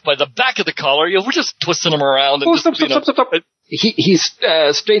dwarf by the back of the collar, we're just twisting him around. And stop. He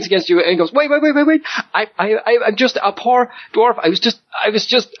strains against you and goes, wait. I'm just a poor dwarf. I was just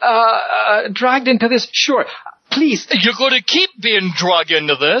dragged into this. Sure. Please. You're going to keep being dragged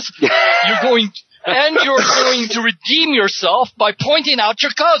into this. You're going to redeem yourself by pointing out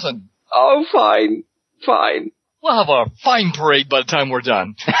your cousin. Oh, fine. We'll have a fine parade by the time we're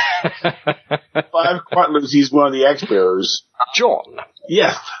done. 5 quartlers, he's one of the axe-bearers. John.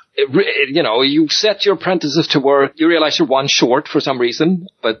 Yes. You set your apprentices to work. You realize you're one short for some reason,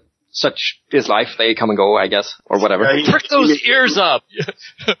 but such is life. They come and go, I guess, or whatever. Prick those ears up. Yeah.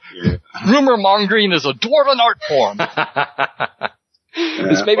 Rumor mongering is a dwarven art form.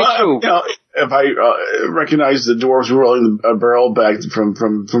 This may be true. If I recognize the dwarves rolling a barrel back from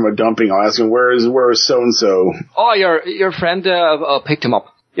a dumping, I'll ask him, where is so-and-so? Oh, your friend picked him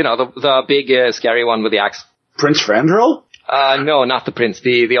up. The big, scary one with the axe. Prince Fandral? No, not the prince.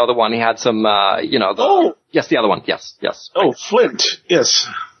 The other one. He had some, Yes, the other one. Yes. Oh, right. Flint. Yes.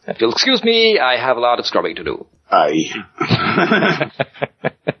 If you'll excuse me, I have a lot of scrubbing to do. Aye.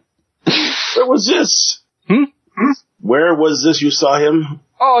 Where was this? Where was this you saw him?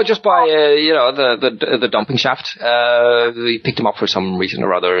 Oh, just by, the dumping shaft. We picked him up for some reason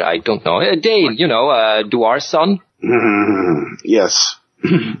or other. I don't know. Dane, Duar's son. Yes.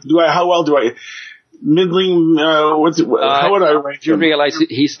 How well do I... Middling, how would I rank him? You realize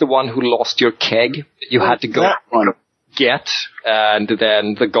he's the one who lost your keg. You had to go get, and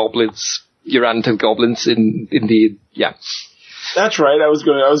then the goblins, you ran into the goblins in the, yeah. That's right. I was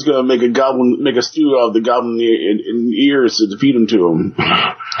gonna make a stew out of the goblin in ears to feed him to him.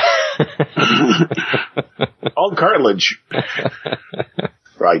 All cartilage.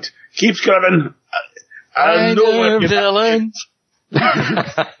 Right. Keeps coming. I know villains.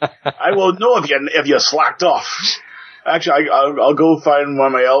 I will know if you slacked off. Actually, I'll go find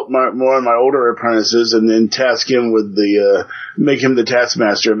one of my older apprentices and then task him with make him the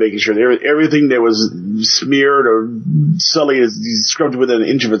taskmaster, making sure that everything that was smeared or sullied is scrubbed within an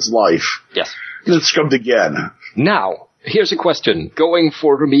inch of its life. Yes. And then scrubbed again. Now, here's a question. Going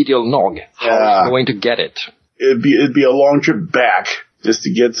for remedial Nog, how are you going to get it? It'd be a long trip back just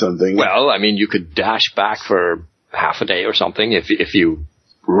to get something. Well, I mean, you could dash back for half a day or something if you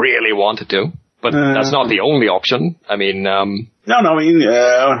really wanted to. But that's not the only option. I mean, I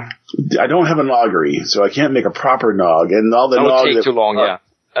don't have a noggery, so I can't make a proper nog. And all the that would take too long, yeah.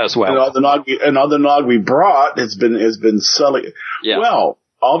 as well. And all the nog we brought has been sullied. Yeah. Well,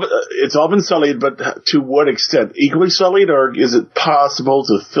 it's all been sullied, but to what extent? Equally sullied, or is it possible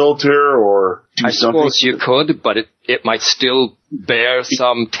to filter or do something? I suppose you could, but it might still bear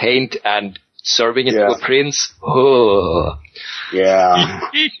some taint, and serving it to a prince. Oh. Yeah.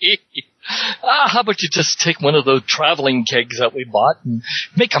 How about you just take one of those traveling kegs that we bought and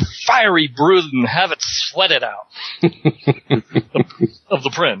make a fiery brew and have it sweated out of the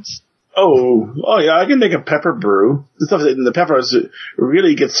prince? Oh yeah, I can make a pepper brew. The peppers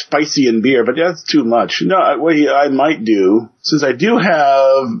really get spicy in beer, but that's too much. No, what I might do, since I do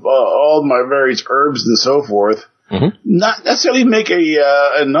have all my various herbs and so forth, not necessarily make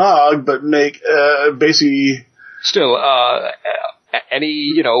a nog, but make basically. Still,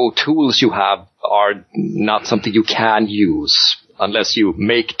 any tools you have are not something you can use unless you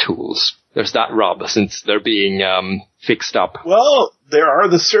make tools. There's that rub, since they're being fixed up. Well, there are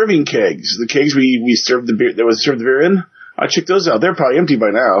the serving kegs. The kegs we served the beer, that was served the beer in. I checked those out. They're probably empty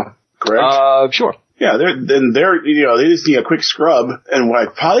by now, correct? Sure. Yeah, they just need a quick scrub. And what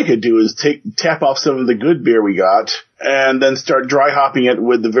I probably could do is tap off some of the good beer we got and then start dry hopping it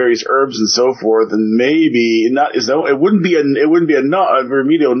with the various herbs and so forth. And maybe it wouldn't be a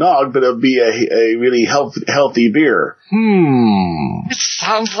remedial nog, but it would be a really healthy beer. It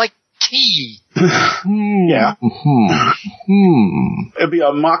sounds like tea. Yeah. It'd be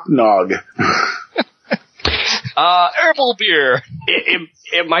a mock nog. Herbal beer.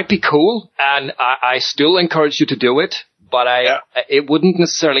 It might be cool, and I still encourage you to do it, but it wouldn't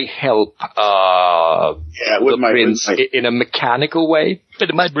necessarily help the prince in a mechanical way. But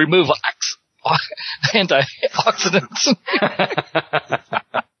it might remove antioxidants.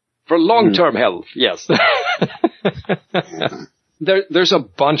 For long-term health, yes. There's a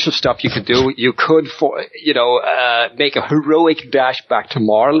bunch of stuff you could do. You could, make a heroic dash back to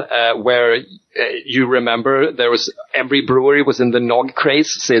Marl, where you remember every brewery was in the nog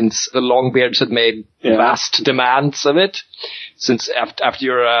craze, since the Longbeards had made vast demands of it. Since after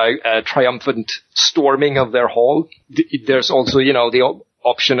your triumphant storming of their hall, there's also, the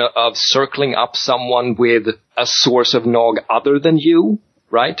option of circling up someone with a source of nog other than you.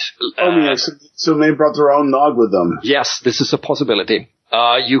 Right? So they brought their own nog with them. Yes, this is a possibility.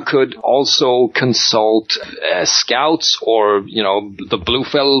 You could also consult scouts or, the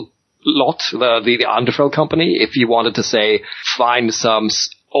Bluefell lot, the Underfell company, if you wanted to, say, find some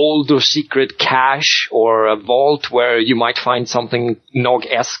old or secret cache or a vault where you might find something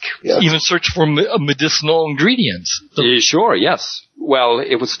nog-esque. Yes. Even search for medicinal ingredients. Sure, yes. Well,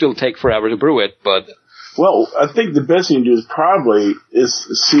 it would still take forever to brew it, but... Well, I think the best thing to do is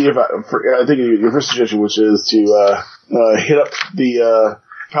see if I think your first suggestion, which is to hit up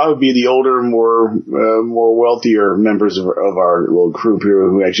probably the older, more wealthier members of our little crew here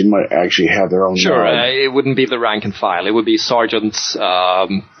who might have their own. Sure, it wouldn't be the rank and file. It would be sergeants.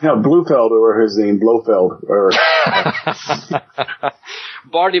 Bluefeld, or his name, Blofeld, or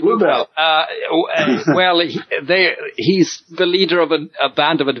Barney Blufeld. Well, he's the leader of a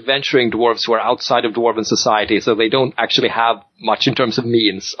band of adventuring dwarves who are outside of dwarven society, so they don't actually have much in terms of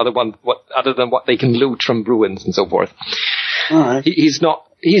means, other than what they can loot from ruins and so forth. All right.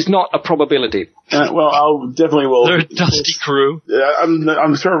 He's not a probability. Well, I'll definitely will. They're a dusty crew.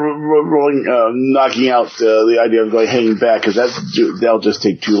 I'm sort of knocking out the idea of hanging back, because that'll just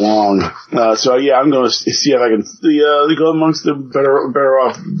take too long. So I'm going to see if I can go amongst the better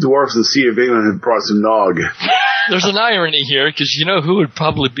off dwarfs and see if anyone had brought some nog. There's an irony here, because you know who would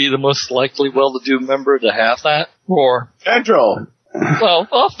probably be the most likely well-to-do member to have that? Or Fandral. Well,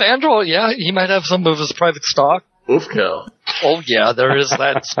 Fandral, yeah, he might have some of his private stock. Oofkill. Oh, yeah, there is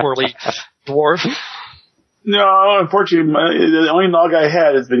that squirrely dwarf. No, unfortunately, the only nog I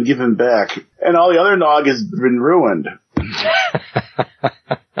had has been given back, and all the other nog has been ruined.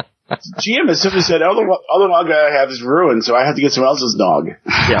 GM has simply said, all the nog I have is ruined, so I have to get someone else's nog.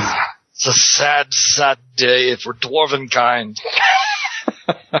 Yeah. It's a sad, sad day for dwarven kind.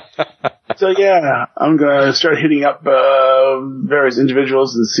 So I'm gonna start hitting up various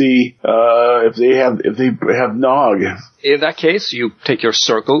individuals and see if they have nog. In that case, you take your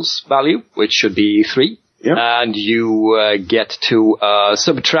circles value, which should be 3. Yep. And you get to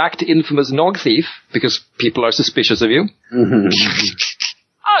subtract infamous nog thief, because people are suspicious of you. Mm-hmm.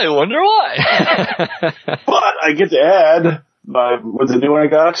 I wonder why. But I get to add. What's the new one I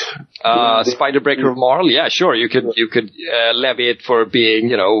got? Spiderbreaker of Marl. Yeah, sure. You could levy it for being,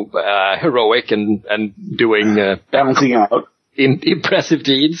 heroic and doing balancing out impressive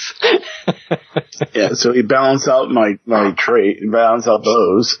deeds. Yeah, so he balanced out my trait and balance out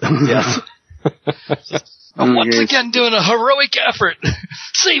those. Yes. Once again doing a heroic effort,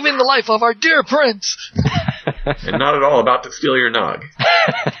 saving the life of our dear prince. And not at all about to steal your nog.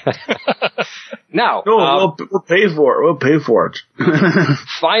 Now, No, we'll pay for it. We'll pay for it.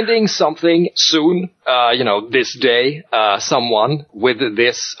 finding something soon, this day, someone with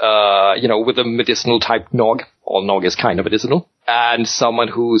this, with a medicinal type nog. All nog is kind of medicinal. And someone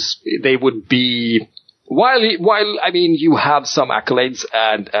they would be, while you have some accolades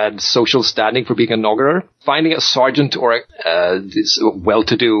and social standing for being a noggerer, finding a sergeant or this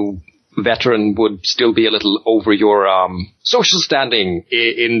well-to-do veteran would still be a little over your social standing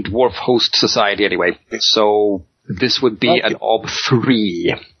in dwarf host society anyway. So this would be an ob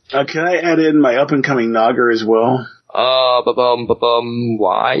 3. Can I add in my up-and-coming nogger as well? Why?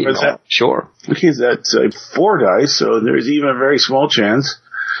 That? Sure. Okay, that's 4 dice, so there's even a very small chance.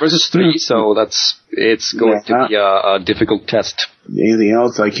 Versus 3, so it's going to be a difficult test. Anything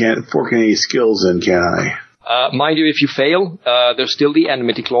else? I can't fork any skills in, can I? Mind you, if you fail, there's still the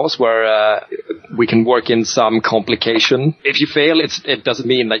enmity clause where we can work in some complication. If you fail, it doesn't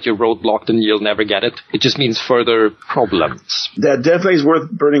mean that you're roadblocked and you'll never get it. It just means further problems. That definitely is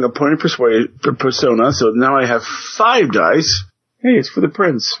worth burning a point of persona, so now I have 5 dice. Hey, it's for the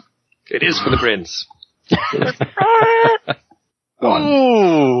prince. It is for the prince. 1.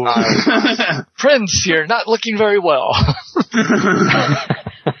 Ooh. Prince, you're not looking very well.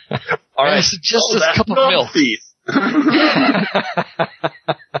 All right. Just this cup of milk.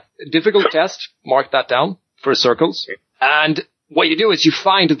 Difficult test. Mark that down for circles. And what you do is you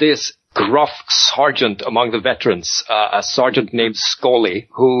find this gruff sergeant among the veterans, a sergeant named Scully,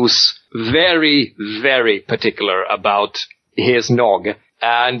 who's very, very particular about his nog.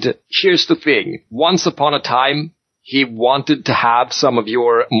 And here's the thing. Once upon a time, he wanted to have some of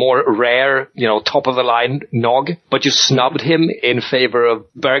your more rare, top-of-the-line nog, but you snubbed him in favor of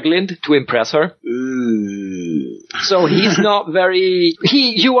Berglind to impress her. So he's not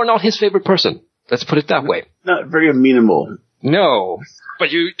you are not his favorite person. Let's put it that way. Not very amenable. No. But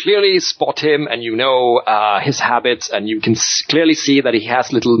you clearly spot him and you know his habits, and you can clearly see that he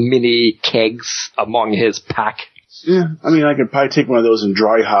has little mini kegs among his pack. Yeah, I mean, I could probably take one of those and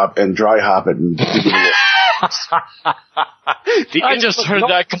dry hop it and I just heard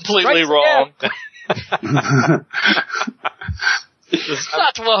that completely wrong.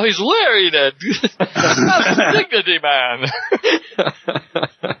 That's why he's wearing it. That's a dignity, man.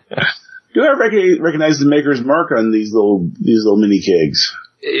 Do I recognize the maker's mark on these little mini kegs?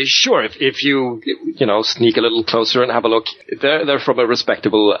 Sure, if you sneak a little closer and have a look, they're from a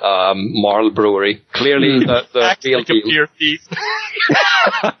respectable Marl brewery. Clearly, the Act like a beer thief.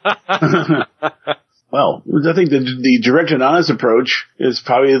 Well, I think the direct and honest approach is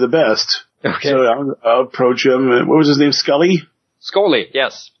probably the best. Okay. So I'll approach him. What was his name? Scully? Scully,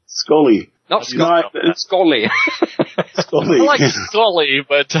 yes. Scully. Not Scully. Scully. Scully. I like Scully,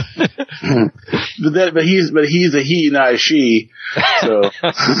 but but he's a he, not a she. So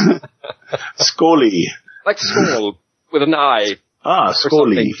Scully. Like Skull with an I.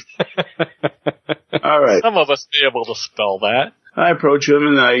 Scully. All right. some of us be able to spell that. I approach him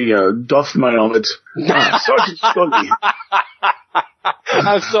and I doff my helmet. Sergeant Scully.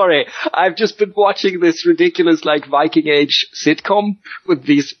 I'm sorry. I've just been watching this ridiculous, Viking Age sitcom with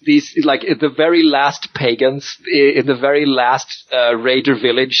these, in the very last pagans, in the very last raider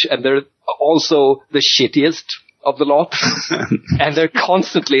village, and they're also the shittiest of the lot. And the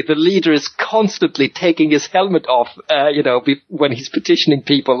leader is constantly taking his helmet off, when he's petitioning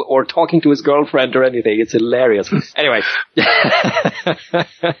people or talking to his girlfriend or anything. It's hilarious. Anyway. I'm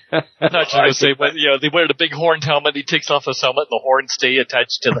not going to say, but they wear the big horned helmet. He takes off his helmet, and the horns stay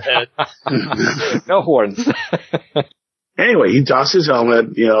attached to the head. No horns. Anyway, he doffs his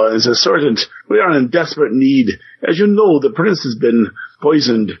helmet, and says, Sergeant, we are in desperate need. As you know, the prince has been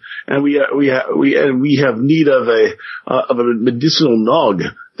poisoned, and we have need of a medicinal nog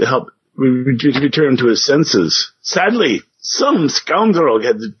to help return to his senses. Sadly, some scoundrel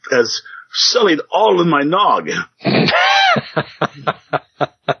has sullied all of my nog.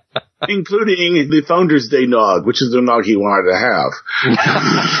 Including the Founder's Day nog, which is the nog he wanted to have.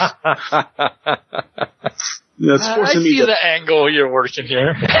 That's I see the angle you're working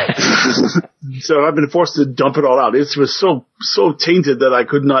here. So I've been forced to dump it all out. It was so tainted that I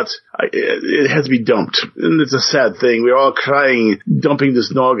could not. It had to be dumped, and it's a sad thing. We're all crying, dumping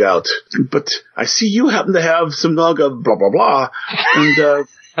this nog out. But I see you happen to have some nog of blah blah blah, and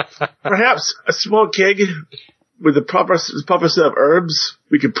perhaps a small keg with the proper set of herbs.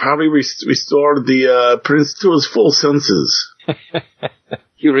 We could probably restore the prince to his full senses.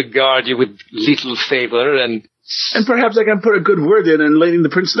 He regard you with little favor, and And perhaps I can put a good word in and letting the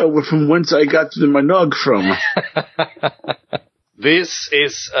prince know from whence I got my nog from. This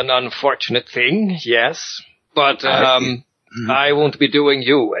is an unfortunate thing, yes. But I won't be doing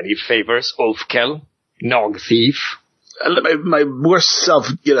you any favors, Ulfkel, nog thief. Let my worst self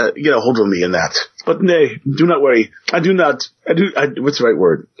get a hold of me in that. But nay, do not worry. What's the right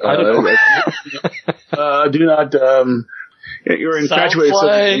word? I don't know. Do not, you're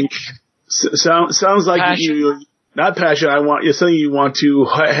infatuated. Sounds like passion. you, not passion. Something you want to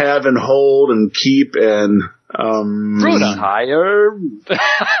have and hold and keep and, Bruna. Higher.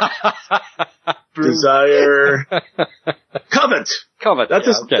 desire, covet. Covet. That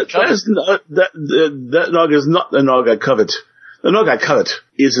nog is not the nog I covet. The nog I covet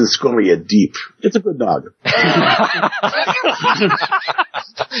is in Scoria Deep. It's a good nog.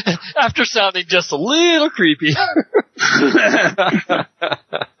 After sounding just a little creepy.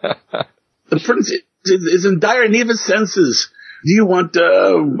 The prince is in dire need of his senses. Do you want,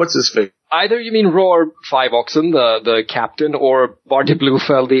 what's his face? Either you mean Roar Five Oxen, the captain, or Barty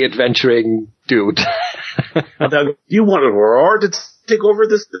Bluefell, the adventuring dude. Do you want Aurora to take over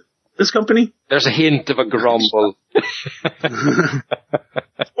this company? There's a hint of a grumble.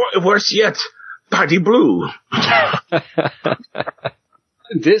 Or worse yet, Barty Blue.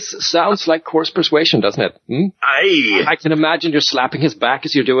 This sounds like coarse persuasion, doesn't it? Hmm? Aye. I can imagine you're slapping his back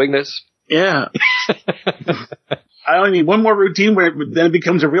as you're doing this. Yeah. I only need one more routine where then it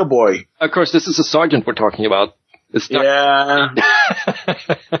becomes a real boy. Of course, this is a sergeant we're talking about. It's not... Yeah.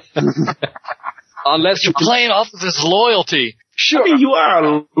 Unless You're playing off of his loyalty. Sure. I mean, you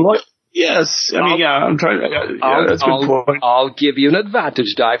are. Yes. I mean, yeah, I'm trying. That's a good point. I'll give you an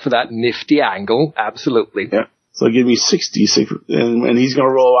advantage die for that nifty angle. Absolutely. Yeah. So give me 60, and he's going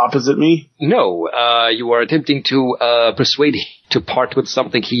to roll opposite me? No, you are attempting to persuade him to part with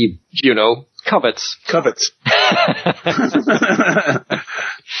something he, covets. Covets.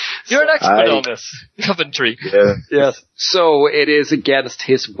 You're an expert on this. Coventry. Yeah. Yes. So it is against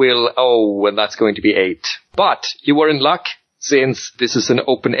his will. Oh, and that's going to be 8. But you were in luck since this is an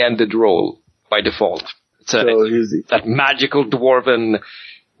open-ended roll by default. It's that magical dwarven,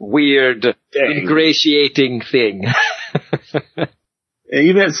 weird, ingratiating thing. And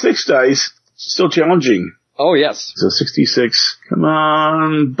even at 6 dice, still challenging. Oh, yes. So 66. Come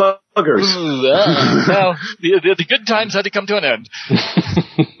on, buggers. Now, the good times had to come to an end.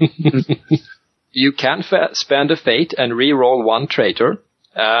 You can spend a fate and re-roll one traitor.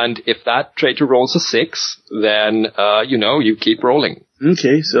 And if that traitor rolls a 6, then, you keep rolling.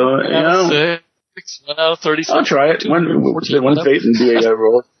 Okay, so, 6, 36. I'll try it. 14, one fate and do a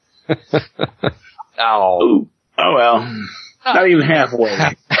roll. Ow. Ooh. Oh, well. Not even halfway.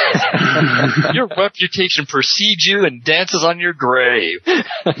 Your reputation precedes you and dances on your grave.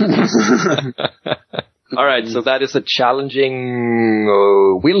 All right, so that is a challenging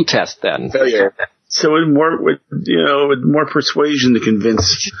will test then. Failure. So with more persuasion to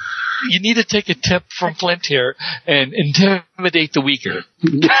convince. You need to take a tip from Flint here and intimidate the weaker.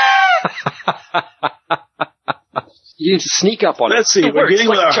 You need to sneak up on it. Let's see. We're getting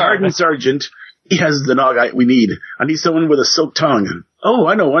with our hardened sergeant. He has the nog we need. I need someone with a silk tongue. Oh,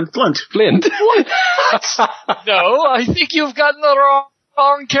 I know one. Flint. Flint. What? No, I think you've gotten the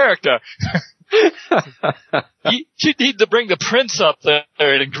wrong character. You need to bring the prince up there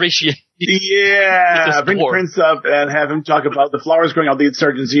and ingratiate. Yeah, bring the prince up and have him talk about the flowers growing out the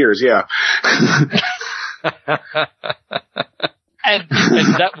sergeant's ears. Yeah. And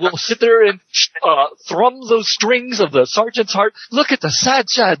that will sit there and thrum those strings of the sergeant's heart. Look at the sad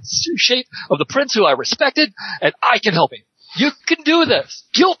shape of the prince who I respected, and I can help him. You can do this.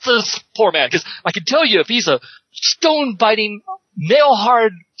 Guilt this poor man, because I can tell you if he's a stone-biting,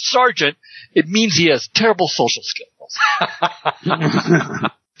 nail-hard sergeant, it means he has terrible social skills.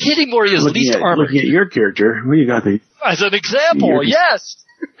 Hitting where he is least armored. Looking at your character, what do you got there? As an example, yes.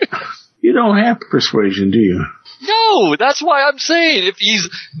 You don't have persuasion, do you? No, that's why I'm saying if he's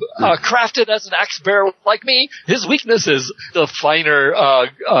crafted as an axe bearer like me, his weakness is the finer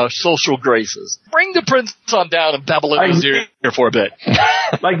social graces. Bring the prince on down and babble in his ear for a bit.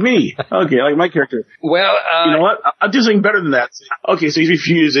 Like me. Okay, like my character. Well, you know what? I'll do something better than that. Okay, so he's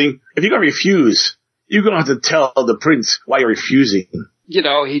refusing. If you're going to refuse, you're going to have to tell the prince why you're refusing.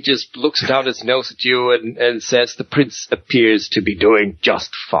 He just looks down his nose at you and says the prince appears to be doing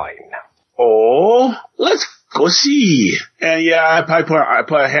just fine. Oh, let's go see. And yeah, I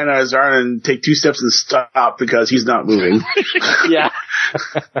put a hand on his arm and take 2 steps and stop because he's not moving. Yeah.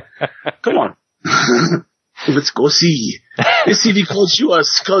 Come on. Let's go see. Let's see if he calls you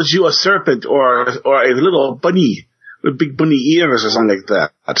a serpent or a little bunny with big bunny ears or something like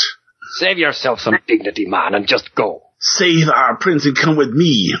that. Save yourself some dignity, man, and just go. Save our prince and come with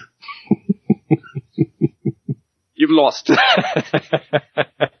me. You've lost.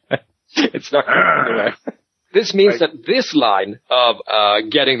 It's not going anywhere. This means that this line of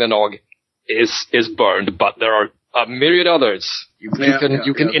getting the Nog is burned, but there are a myriad others. You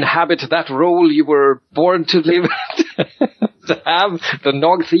can inhabit that role you were born to live, to have the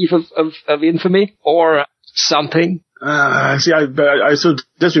Nog thief of infamy, or something. See, I so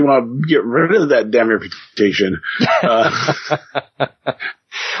desperately want to get rid of that damn reputation.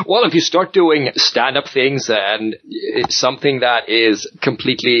 Well, if you start doing stand-up things and it's something that is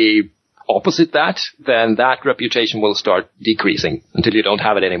completely opposite that, then that reputation will start decreasing until you don't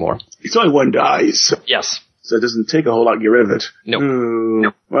have it anymore. It's only one dies. Yes. So it doesn't take a whole lot to get rid of it.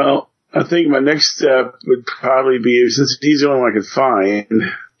 No. Well, I think my next step would probably be, since he's the only one I could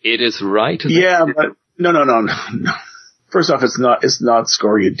find. It is right. Yeah, but no. First off, it's not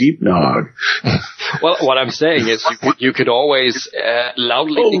scoring a deep Nog. Well, what I'm saying is you could always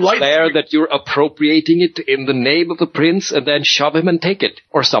loudly declare that you're appropriating it in the name of the prince and then shove him and take it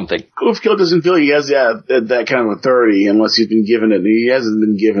or something. Goofkill doesn't feel he has that kind of authority unless he's been given it. He hasn't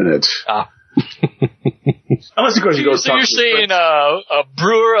been given it. Unless, of course, he goes. So you're saying a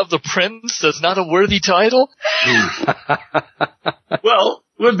brewer of the prince is not a worthy title? Well,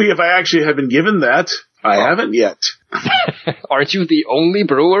 it would be if I actually had been given that. I haven't yet. Aren't you the only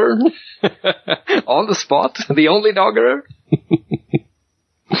brewer on the spot? The only doggerer?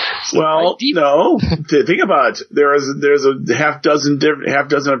 Well, no. Think about it. There's a half dozen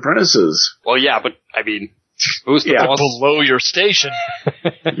apprentices. Well, yeah, but I mean, who's the boss? Below your station.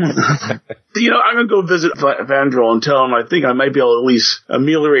 I'm gonna go visit Vandrel and tell him I think I might be able to at least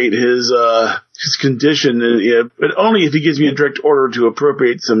ameliorate his condition, but only if he gives me a direct order to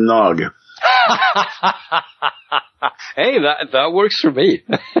appropriate some Nog. Hey, that works for me.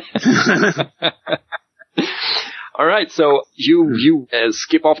 All right, so you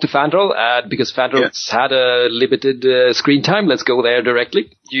skip off to Fandral, because Fandrel's had a limited screen time. Let's go there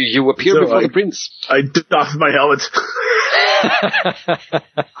directly. You appear before the prince. I doff my helmet.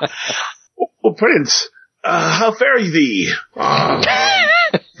 Oh, Prince, how fare thee? I'm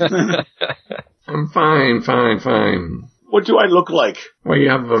fine. What do I look like? Well, you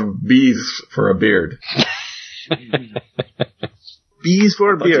have bees for a beard. Bees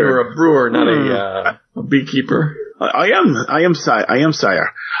for a beard. You're a brewer, not a beekeeper. I am,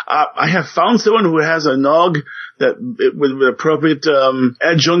 sire. I have found someone who has a Nog that, with appropriate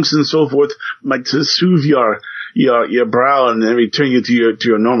adjuncts and so forth, might soothe your brow and then return you to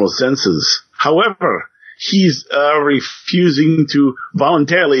your normal senses. However, he's refusing to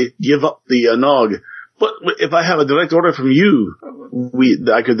voluntarily give up the Nog. But if I have a direct order from you,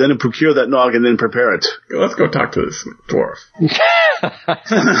 I could then procure that Nog and then prepare it. Let's go talk to this dwarf.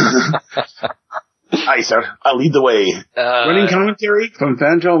 Aye, sir. I'll lead the way. Running commentary from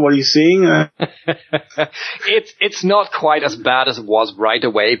Fandral. What are you seeing? It's not quite as bad as it was right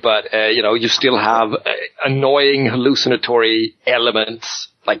away, but you still have annoying hallucinatory elements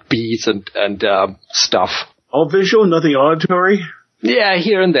like bees and stuff. All visual, nothing auditory. Yeah,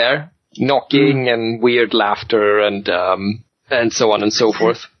 here and there. Knocking and weird laughter and so on and so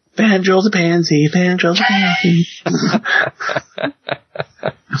forth. Fandral's a pansy,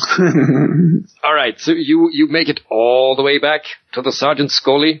 All right, so you make it all the way back to the Sergeant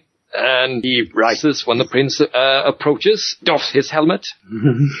Scully, and he rises when the prince approaches, doffs his helmet.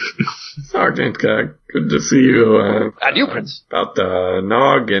 Sergeant, good to see you. And you, Prince. About the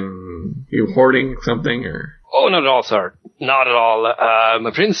Nog and you hoarding something, or? Oh, not at all, sir. Not at all.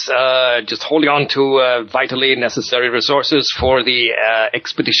 My prince, just holding on to vitally necessary resources for the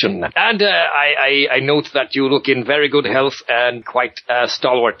expedition. And I note that you look in very good health and quite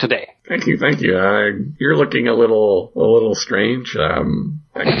stalwart today. Thank you. You're looking a little strange. Don't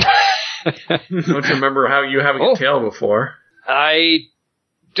you remember how you having a tail before? I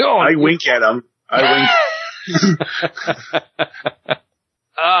don't. I wink at him.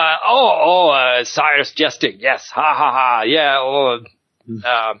 Sire's jesting. Yes. Ha. Yeah.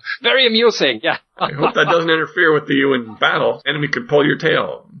 Very amusing. Yeah. I hope that doesn't interfere with you in battle. Enemy could pull your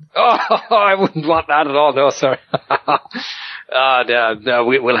tail. Oh, I wouldn't want that at all. No, sir.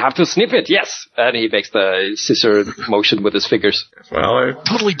 We'll have to snip it. Yes. And he makes the scissor motion with his fingers. Well,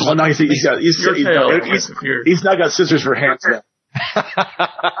 totally blunt. Oh, no, he's not got scissors for hands now.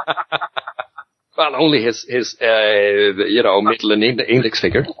 Well, only his middle and index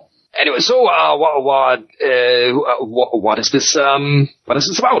finger. Anyway, so what is this? What is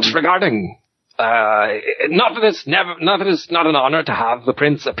this about regarding Not that it's not an honor to have the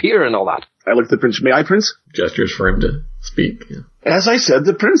prince appear and all that. I look at the prince. May I, Prince? Gestures for him to speak. Yeah. As I said,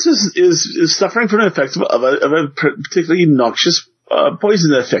 the prince is suffering from the effects of a particularly noxious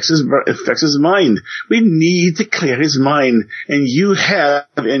poison that affects his mind. We need to clear his mind, and you have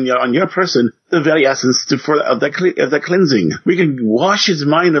on your person the very essence of that cleansing. We can wash his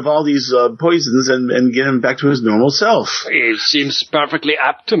mind of all these poisons and get him back to his normal self. It seems perfectly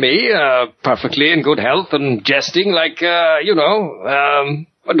apt to me, perfectly in good health and jesting like a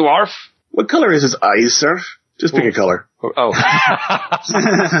dwarf. What color is his eyes, sir? Just pick a color. Oh.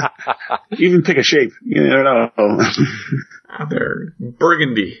 Even pick a shape. You never know. They're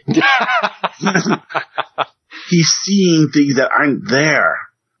burgundy. He's seeing things that aren't there.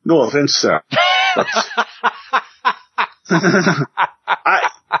 No offense, sir.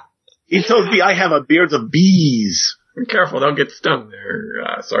 He told me I have a beard of bees. Be careful, don't get stung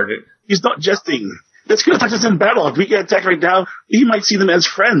there, Sergeant. He's not jesting. That's going to touch us in battle. If we get attacked right now, he might see them as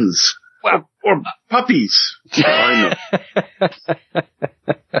friends. Well, or puppies. I know.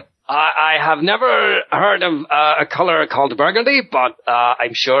 I have never heard of a color called burgundy, but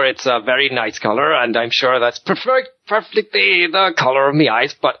I'm sure it's a very nice color, and I'm sure that's perfectly the color of my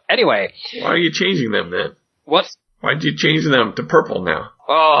eyes. But anyway. Why are you changing them then? What? Why did you change them to purple now?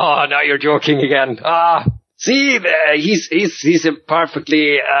 Oh, now you're joking again. See, he's in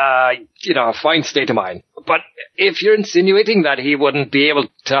perfectly, fine state of mind. But if you're insinuating that he wouldn't be able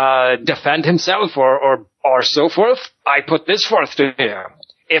to defend himself or so forth, I put this forth to you.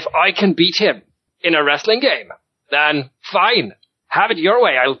 If I can beat him in a wrestling game, then fine. Have it your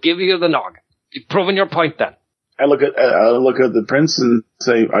way. I'll give you the nog. You've proven your point then. I look at the prince and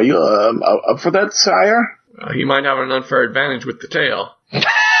say, are you up for that, sire? He might have an unfair advantage with the tail.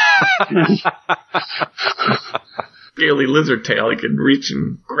 Scaly lizard tail. He can reach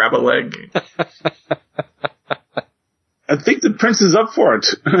and grab a leg. I think the prince is up for it.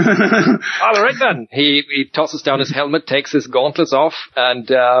 All right then. He tosses down his helmet, takes his gauntlets off,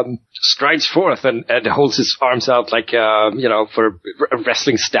 and strides forth and holds his arms out like for a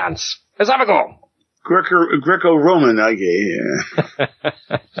wrestling stance. Let's have a go. Greco-Roman, yeah.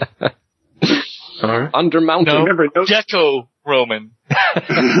 All right. Undermounted. No, Remember, Greco-Roman.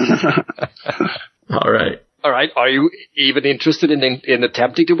 All right. All right. Are you even interested in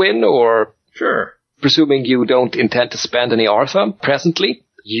attempting to win, or? Sure. Presuming you don't intend to spend any Artha presently,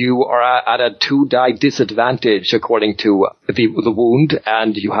 you are at a 2-die disadvantage according to the wound,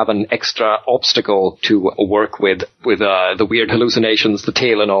 and you have an extra obstacle to work with the weird hallucinations, the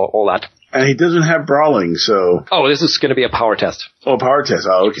tail, and all that. And he doesn't have brawling, so... Oh, this is going to be a power test. Oh, power test.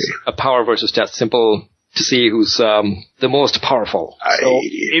 Oh, okay. A power versus test. Simple to see who's the most powerful. So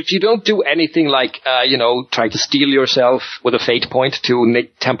if you don't do anything like, try to steel yourself with a fate point to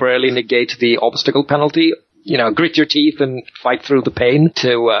temporarily negate the obstacle penalty, grit your teeth and fight through the pain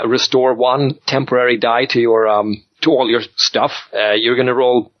to restore 1 temporary die to your to all your stuff, you're going to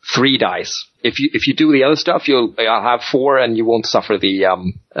roll 3 dice. If you do the other stuff, you'll have 4 and you won't suffer the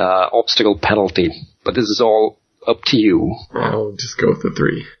obstacle penalty. But this is all up to you. I'll just go with the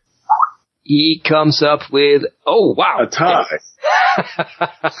 3. He comes up with, oh, wow. A tie.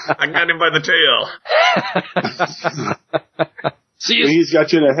 I got him by the tail. So he's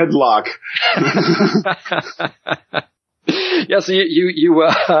got you in a headlock. Yeah, so you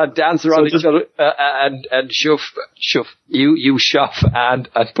dance around each other and shove. You shove and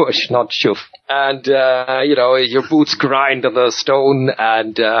push, not shove. And your boots grind on the stone,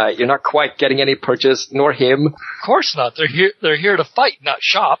 and you're not quite getting any purchase, nor him. Of course not. They're here to fight, not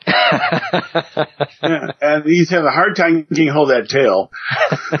shop. Yeah, and he's having a hard time getting hold of that tail.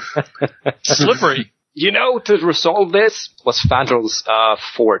 Slippery. To resolve this was Fandrel's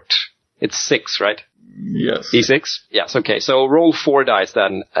fort. It's 6, right? Yes. D6? Yes, okay. So roll 4 dice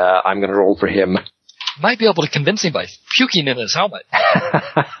then. I'm going to roll for him. Might be able to convince him by puking in his helmet.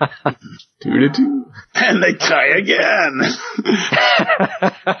 2 to 2. And they tie again.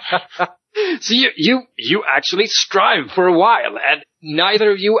 So you actually strive for a while, and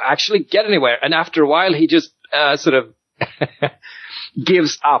neither of you actually get anywhere. And after a while, he just sort of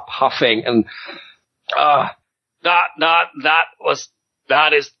gives up, huffing, and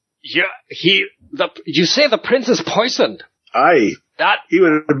you say the prince is poisoned. Aye. He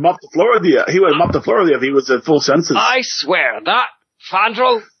would have mopped the floor with you. He would have mopped the floor with you if he was at full senses. I swear that,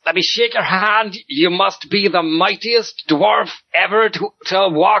 Fandral, let me shake your hand. You must be the mightiest dwarf ever to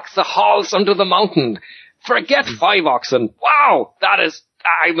walk the halls under the mountain. Forget 5 oxen. Wow,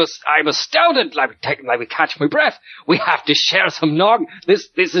 I'm astounded. Let me catch my breath. We have to share some nog. This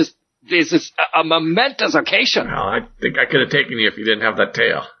is a momentous occasion. Well, I think I could have taken you if you didn't have that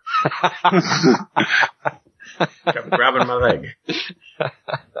tail. Kept grabbing my leg.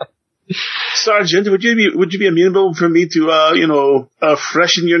 Sergeant, would you be amenable for me to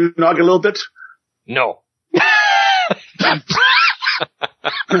freshen your nog a little bit? No.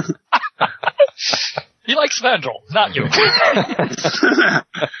 He likes Vandal, not you.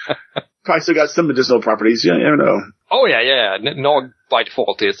 Probably still got some medicinal properties. You never know. Oh yeah. Nog by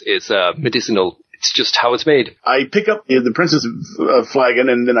default is medicinal. It's just how it's made. I pick up the princess flagon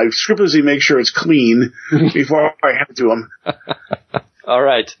and then I scrupulously make sure it's clean before I hand it to him. All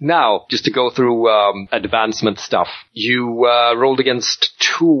right. Now, just to go through advancement stuff. You rolled against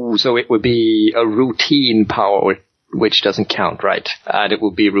 2, so it would be a routine power, which doesn't count, right? And it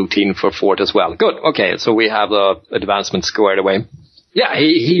will be routine for Fort as well. Good. Okay, so we have advancement squared away. Yeah,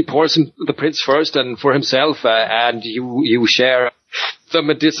 he pours the prince first and for himself, and you share the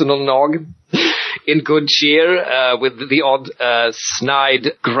medicinal nog in good cheer, with the odd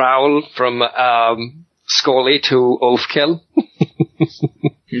snide growl from Scully to Ulfkill.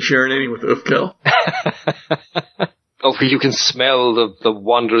 You sharing any with Ulfkill? Ulfkill, you can smell the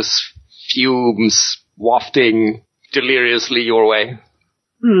wondrous fumes wafting deliriously your way.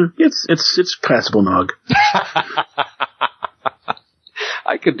 It's passable nog.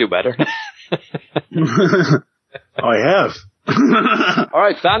 I could do better. I have. All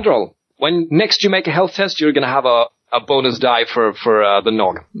right, Vandal. When next you make a health test, you're going to have a bonus die for the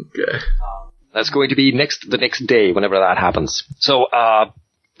nog. Okay. That's going to be the next day, whenever that happens. So,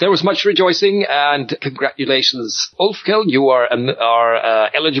 there was much rejoicing, and congratulations, Ulfkill. You are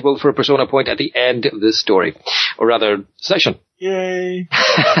eligible for a persona point at the end of this story, or rather, session. Yay!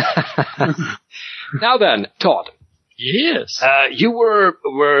 Now then, Todd. Yes. You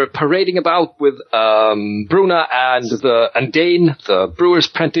were parading about with Bruna and Dane, the brewer's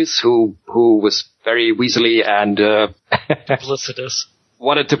apprentice, who was very weaselly and Duplicitous.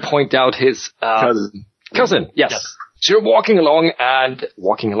 wanted to point out his cousin. Yes. So you're walking along,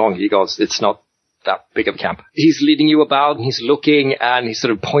 he goes, it's not that big of a camp. He's leading you about, and he's looking, and he's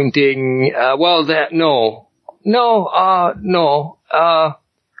sort of pointing, I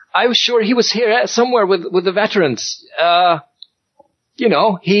was sure he was here somewhere with the veterans.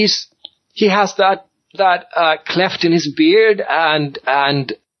 He has that cleft in his beard, and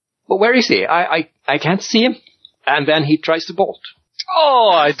well, where is he? I can't see him. And then he tries to bolt. Oh,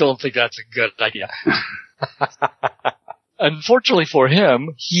 I don't think that's a good idea. Unfortunately for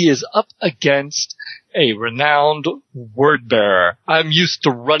him, he is up against a renowned word bearer. I'm used to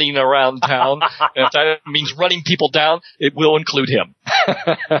running around town, and if that means running people down, it will include him.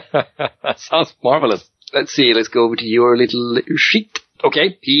 That sounds marvelous. Let's see, let's go over to your little sheet.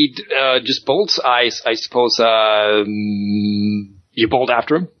 Okay, he just bolts. I suppose you bolt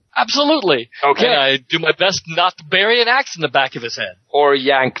after him? Absolutely. Okay. And I do my best not to bury an axe in the back of his head. Or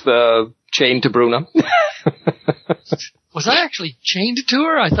yank the chain to Bruna. Was I actually chained to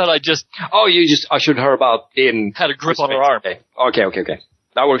her? I thought I just... Oh, you just ushered her about in... Had a grip on her arm. Okay.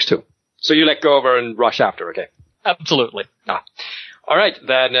 That works too. So you let go of her and rush after, okay? Absolutely. All right,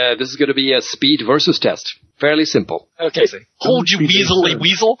 then this is going to be a speed versus test. Fairly simple. Okay. Hold you weaselly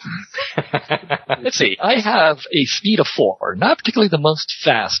weasel. Let's see. I have a speed of 4. Not particularly the most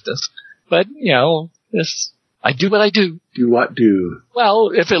fastest, but, I do what I do. Do what do? Well,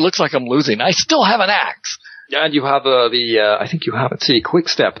 if it looks like I'm losing, I still have an axe. Yeah, and you have I think you have, quick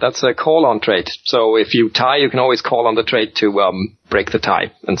step. That's a call-on trait. So if you tie, you can always call on the trait to break the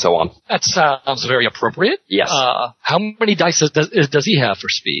tie, and so on. That sounds very appropriate. Yes. How many dice does he have for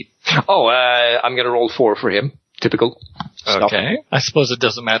speed? Oh, I'm going to roll 4 for him. Typical stuff. Okay. I suppose it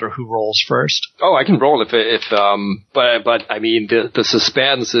doesn't matter who rolls first. Oh, I can roll but I mean, the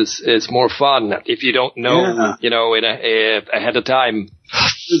suspense is more fun if you don't know, ahead of time.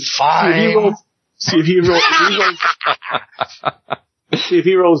 Fine. See if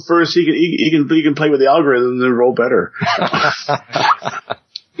he rolls first, he can play with the algorithm and roll better.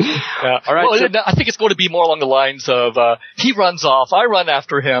 Yeah. All right. Well, I think it's going to be more along the lines of he runs off, I run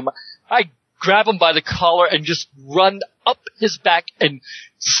after him, I grab him by the collar and just run up his back and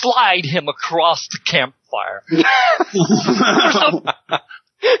slide him across the campfire.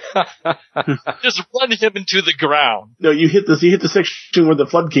 Just run him into the ground. No, you hit the section where the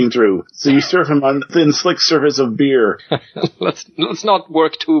flood came through. So you surf him on the thin, slick surface of beer. Let's not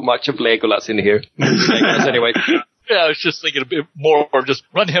work too much of Legolas in here. Legolas, anyway. Yeah, I was just thinking a bit more, or just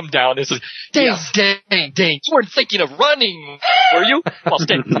run him down. It's like, Dane, you weren't thinking of running, were you? While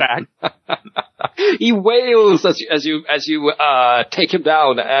standing back. He wails as you take him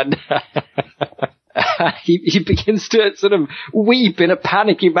down, and he begins to sort of weep in a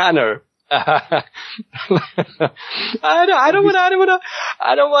panicky manner. I don't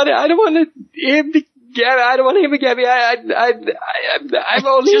want him to get me. I'm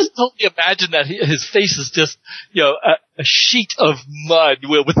only just totally imagine that his face is just, a sheet of mud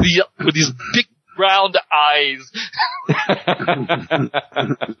with these big round eyes.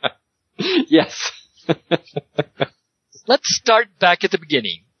 Yes. Let's start back at the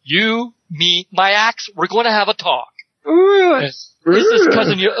beginning. You, me, my axe, we're going to have a talk. Is this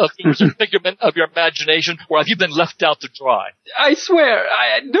cousin a figment of your imagination, or have you been left out to dry? I swear,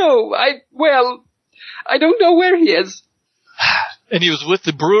 I don't know where he is. And he was with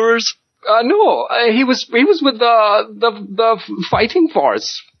the brewers? No, he was with the fighting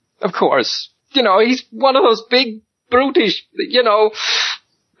force, of course. He's one of those big, brutish,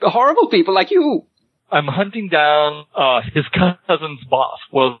 horrible people like you. I'm hunting down his cousin's boss,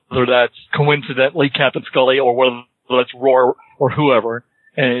 whether that's coincidentally Captain Scully or whether that's Roar or whoever,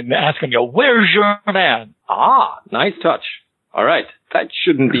 and ask him, where's your man? Ah, nice touch. All right, that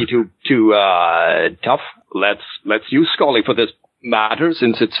shouldn't be too tough. Let's use Scully for this matter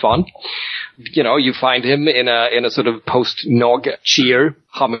since it's fun. You find him in a sort of post-Nog cheer,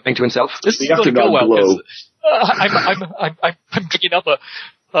 humming to himself. This is going to go well. I'm picking up a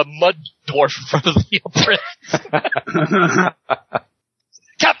mud dwarf in front of the prince.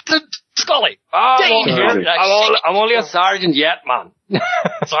 Captain Scully! Dane here! I'm only a sergeant yet, man.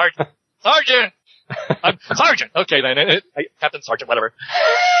 Sergeant! I'm Sergeant! Okay, then. Captain Sergeant, whatever.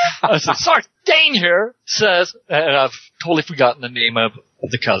 Sergeant Dane here says, and I've totally forgotten the name of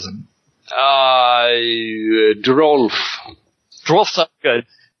the cousin. Drolf. Drolf's not good.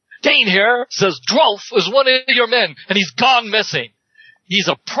 Dane here says Drolf is one of your men, and he's gone missing. He's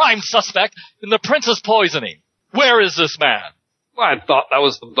a prime suspect in the prince's poisoning. Where is this man? Well, I thought that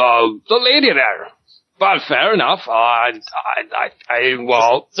was the lady there. But fair enough.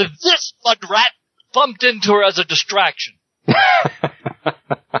 So this mud rat bumped into her as a distraction.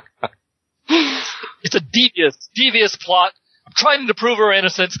 It's a devious plot. I'm trying to prove her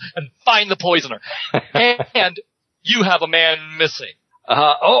innocence and find the poisoner. And you have a man missing.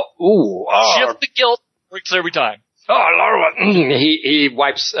 Shift the guilt. Works every time. Oh, Laura. He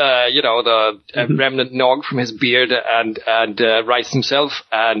wipes, the remnant nog from his beard and rights himself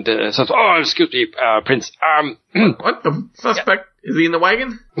and says, "Oh, excuse me, Prince. What? The suspect? Is he in the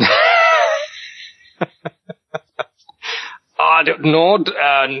wagon?" No,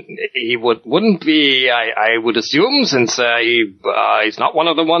 he wouldn't be, I would assume, since he's not one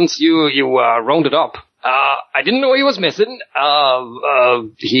of the ones you rounded up. I didn't know he was missing.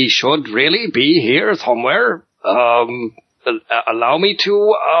 He should really be here somewhere. Allow me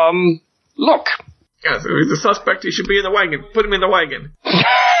to, look. Yes, if he's a suspect, he should be in the wagon. Put him in the wagon.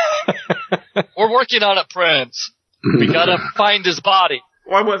 We're working on it, Prince. We gotta find his body.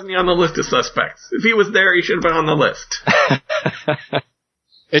 Why wasn't he on the list of suspects? If he was there, he should have been on the list.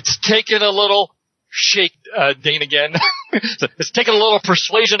 It's taken a little shake, Dane again. It's taken a little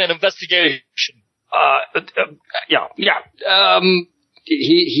persuasion and investigation.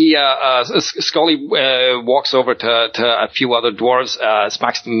 Scully walks over to a few other dwarves,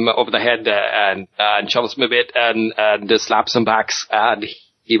 smacks them over the head and shoves them a bit and slaps them back, and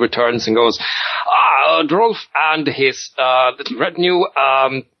he returns and goes, Drolf and his little retinue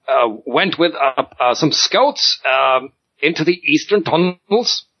went with some scouts into the eastern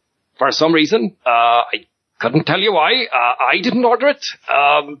tunnels for some reason. I couldn't tell you why. I didn't order it.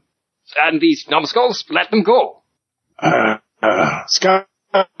 And these numbskulls let them go.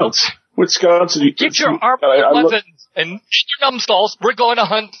 Scouts. What scouts did you get your armed weapons and your numbskulls? We're going to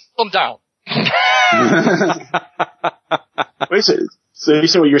hunt them down. Wait a second. So you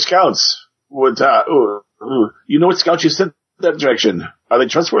said, well, your scouts would, you know what scouts you sent that direction? Are they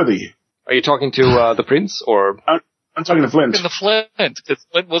trustworthy? Are you talking to the prince, or? I'm talking to Flint. In the Flint, because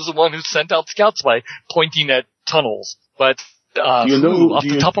Flint was the one who sent out scouts by pointing at tunnels. But do you know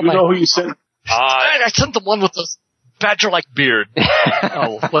who you sent? I sent the one with the badger-like beard.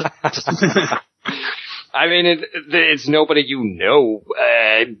 I mean, it's nobody you know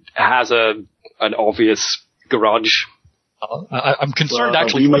has an obvious garage. I'm concerned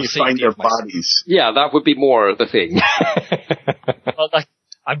actually. You might find their bodies. Yeah, that would be more the thing.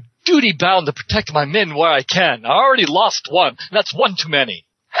 I'm duty bound to protect my men where I can. I already lost one. That's one too many.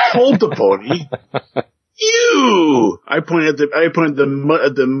 Hold the pony. You! I pointed at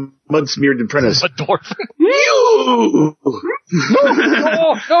the mud smeared apprentice. A dwarf. You!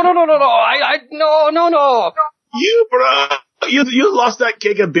 No. No. You You lost that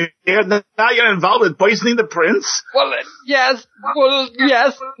cake of beer, and now you're involved with poisoning the prince? Well, yes,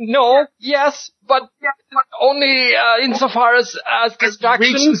 no, yes, but only insofar as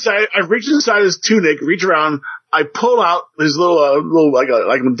distraction. I reach inside his tunic, reach around, I pull out his little like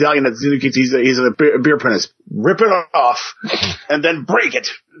a medallion that indicates he's a beer apprentice. Rip it off, and then break it.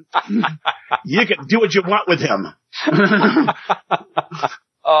 You can do what you want with him.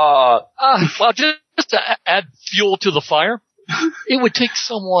 Well, just to add fuel to the fire, it would take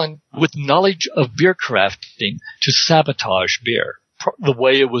someone with knowledge of beer crafting to sabotage beer the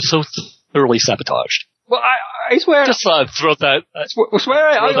way it was so thoroughly sabotaged. Well, I swear. Just throw that. I swear,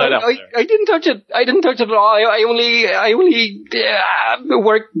 I didn't touch it. I didn't touch it at all. I only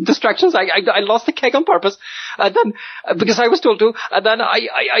worked distractions. I lost the keg on purpose, and then because I was told to, and then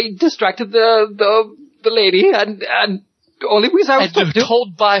I distracted the lady, and only because I was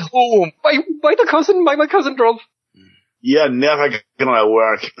told by whom? By my cousin Drove. Yeah, never gonna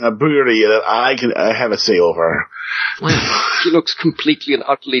work. A brewery that I have a say over. She looks completely and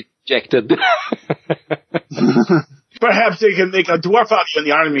utterly dejected. Perhaps they can make a dwarf out of you in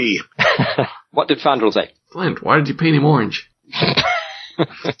the army. What did Fandral say? Flint, why did you paint him orange?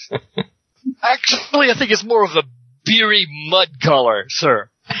 Actually, I think it's more of the beery mud color,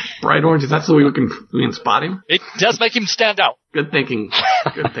 sir. Bright orange, is that so we can spot him? It does make him stand out. Good thinking.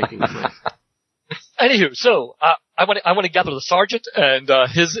 Good thinking, Flint. Anywho, so I want to gather the sergeant and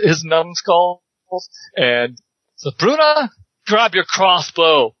his numbskulls, and so Bruna, grab your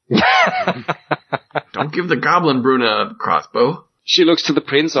crossbow. Don't give the goblin Bruna a crossbow. She looks to the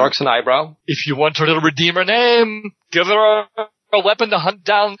prince, arcs an eyebrow. If you want her to redeem her name, give her a weapon to hunt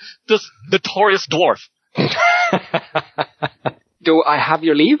down this notorious dwarf. Do I have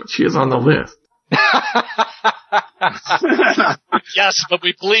your leave? She is on the list. Yes, but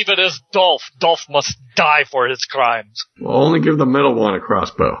we believe it is Dolph. Dolph must die for his crimes. We'll only give the middle one a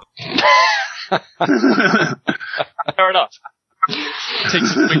crossbow. Fair enough.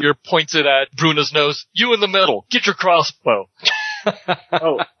 Takes his finger, points it at Bruna's nose. You in the middle. Get your crossbow. I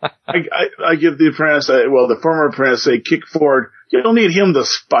give the apprentice, the former apprentice, a kick forward. You don't need him to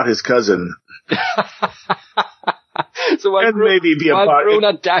spot his cousin. So while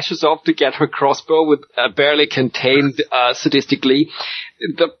Bruna dashes off to get her crossbow with barely contained sadistically,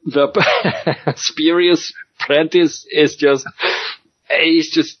 the spurious apprentice is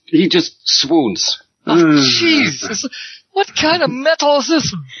he just swoons. Oh, Jesus. What kind of metal is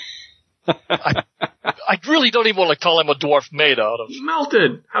this? I really don't even want to call him a dwarf made out of.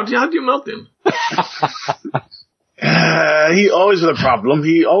 Melted. How do you melt him? He always was a problem.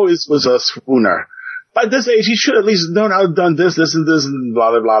 He always was a swooner. By this age, he should at least known how to done this, and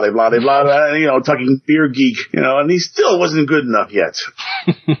blah, blah, blah, blah, blah, blah, and, talking beer geek, and he still wasn't good enough yet.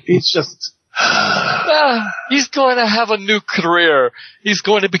 He's just... he's going to have a new career. He's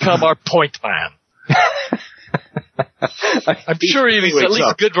going to become our point man. I'm sure he's at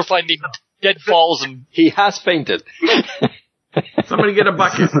least good for finding deadfalls and... He has fainted. Somebody get a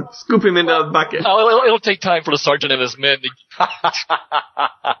bucket. Scoop him into a bucket. It'll take time for the sergeant and his men to...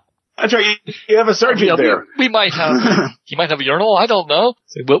 That's right. You have a sergeant there. We might have. He might have a urinal. I don't know.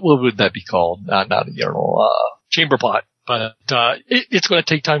 What would that be called? Not a urinal. Chamber pot. But it's going to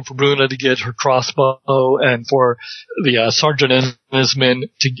take time for Bruna to get her crossbow and for the sergeant and his men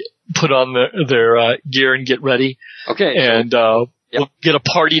to put on their gear and get ready. Okay. And we'll get a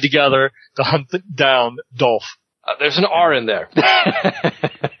party together to hunt down Dolph. There's an R in there.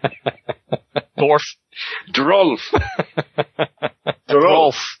 Dorf. Drolf.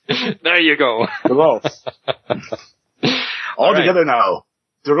 Drolf. There you go. Drolf. All together now.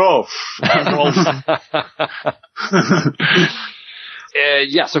 Drolf.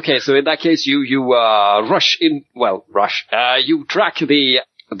 Yes, okay, so in that case you rush in, you track the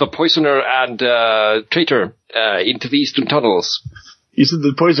poisoner and traitor into the eastern tunnels. You said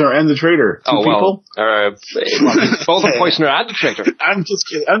the poisoner and the traitor. Two people? Both the poisoner and the traitor. I'm just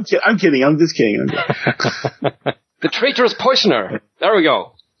kidding. I'm kidding. I'm just kidding. The traitorous poisoner. There we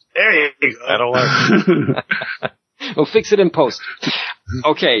go. There you go. That'll work. We'll fix it in post.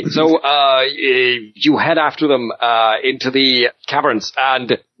 Okay, so you head after them into the caverns,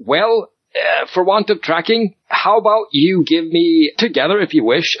 and for want of tracking, how about you give me, together if you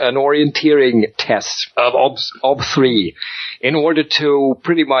wish, an orienteering test of Ob 3 in order to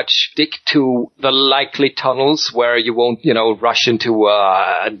pretty much stick to the likely tunnels where you won't, rush into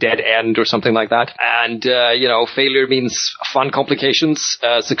a dead end or something like that. And, failure means fun complications.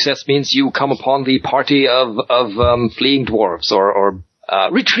 Success means you come upon the party of fleeing dwarves or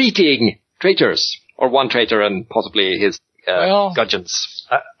retreating traitors, or one traitor and possibly his gudgeons.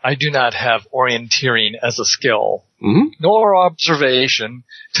 I do not have orienteering as a skill, Mm-hmm. nor observation.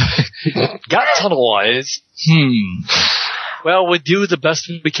 Got tunnel-wise. Well, we do the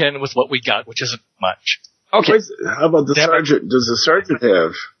best we can with what we got, which isn't much. Okay. How about the sergeant? Does the sergeant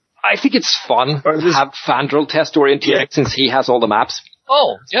have? I think it's fun to have Fandral test orienteering since he has all the maps.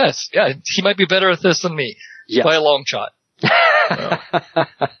 Oh, yes. Yeah, he might be better at this than me. Yes. By a long shot.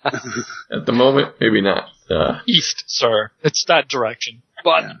 At the moment, maybe not. East, sir. It's that direction.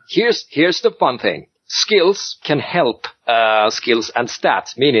 But here's the fun thing. Skills can help skills and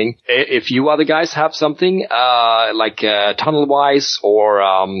stats, meaning if you other guys have something like tunnel-wise or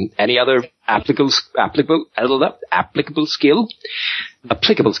any other applicable skill,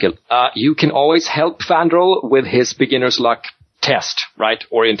 you can always help Fandral with his beginner's luck test, right?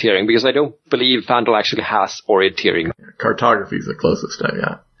 Orienteering, because I don't believe Fandral actually has orienteering. Cartography is the closest I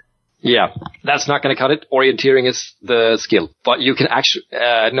got. Yeah, that's not going to cut it. Orienteering is the skill. But you can actually,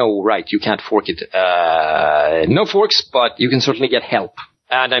 you can't fork it. No forks, but you can certainly get help.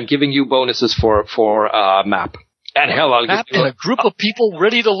 And I'm giving you bonuses for map. And hell, I'll map give you and a group of people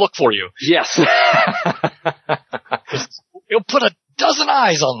ready to look for you. Yes. You'll put a dozen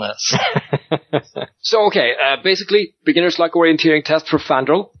eyes on this. So, okay, basically, beginner's luck orienteering test for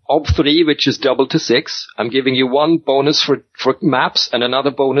Fandral. Ob 3, which is double to 6. I'm giving you one bonus for maps and another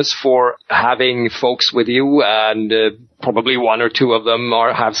bonus for having folks with you, and probably one or two of them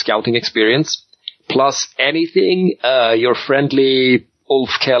have scouting experience. Plus anything your friendly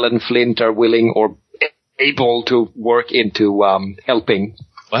Ulf, Kell, and Flint are willing or able to work into helping.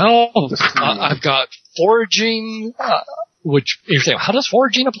 Well, I've got foraging... which you're saying, how does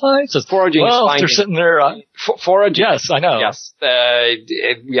foraging apply? It says, foraging is finding. They're sitting there. Foraging. Yes, I know. Yes.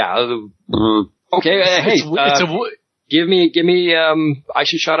 Okay. Hey, give me. I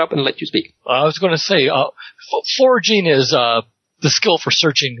should shut up and let you speak. I was going to say, foraging is the skill for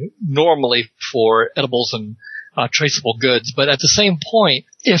searching normally for edibles and traceable goods. But at the same point,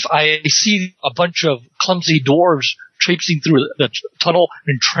 if I see a bunch of clumsy dwarves traipsing through the tunnel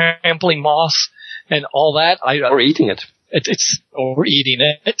and trampling moss and all that, or eating it. Or eating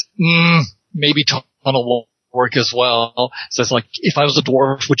it. Maybe tunnel will work as well. So it's like, if I was a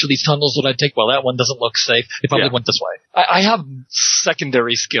dwarf, which of these tunnels would I take? Well, that one doesn't look safe. It probably went this way. I have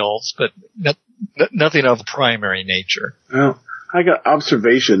secondary skills, but nothing of primary nature. Well, I got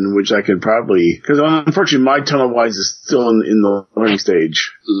observation, which I could probably, because unfortunately my tunnel-wise is still in the learning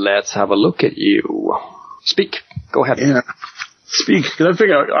stage. Let's have a look at you. Speak. Go ahead. Yeah. Speak, because I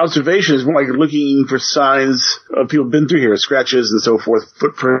figure observation is more like looking for signs of people been through here, scratches and so forth,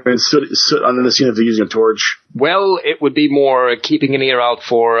 footprints, soot under the scene if they're using a torch. Well, it would be more keeping an ear out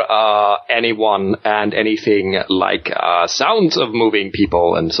for anyone and anything like sounds of moving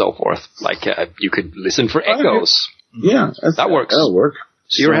people and so forth. Like you could listen for echoes. Yeah, that works. That'll work.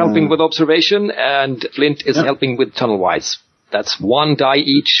 So you're helping with observation, and Flint is helping with tunnel-wise. That's 1 die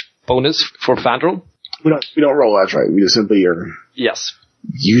each bonus for Fandral. We don't roll, that's right. We just simply are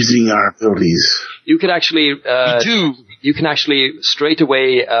using our abilities. You could actually you can actually straight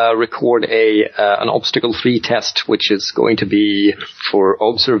away record an obstacle-free test, which is going to be for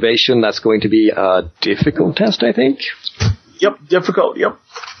observation. That's going to be a difficult test, I think. Yep, difficult. Yep.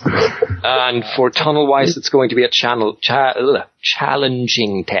 And for tunnel-wise, it's going to be a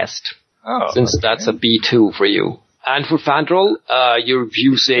challenging test, since that's a B2 for you. And for Fandral, you're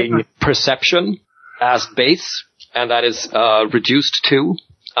using perception as base, and that is reduced to,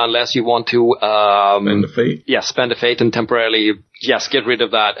 unless you want to spend a fate. Yeah, spend a fate and temporarily get rid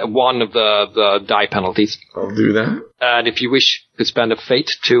of that one of the die penalties. I'll do that. And if you wish to spend a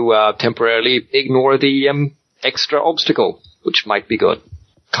fate to temporarily ignore the extra obstacle, which might be good.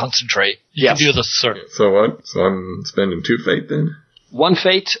 Concentrate. You can do this, sir. So what? So I'm spending 2 fate then? 1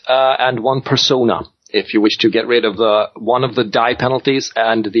 fate and 1 persona, if you wish to get rid of one of the die penalties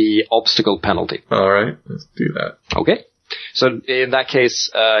and the obstacle penalty. All right, let's do that. Okay. So in that case,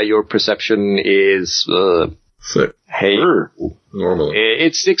 your perception is 6. Hey, normally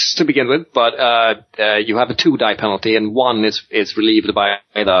it's 6 to begin with, but you have a 2 die penalty, and 1 is relieved by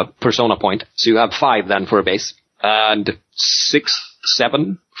the persona point. So you have 5 then for a base, and 6,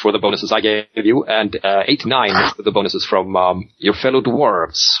 7 for the bonuses I gave you, and 8, 9 for the bonuses from your fellow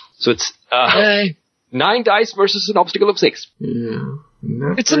dwarves. So it's 9 dice versus an obstacle of 6. Yeah.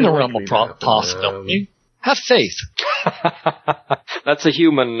 It's in the realm of possibility. Have faith. That's a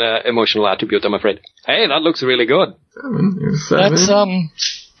human emotional attribute, I'm afraid. Hey, that looks really good. 7. That's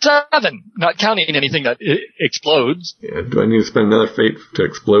 7, not counting anything that explodes. Yeah, do I need to spend another fate to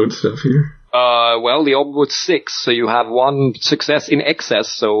explode stuff here? Well, the orb was 6, so you have 1 success in excess,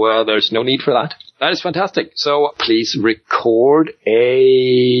 so there's no need for that. That is fantastic. So please record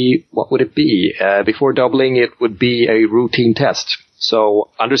what would it be? Before doubling, it would be a routine test.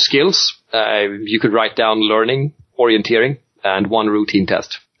 So under skills, you could write down learning, orienteering, and 1 routine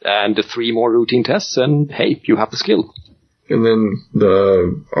test. And 3 more routine tests, and hey, you have the skill. And then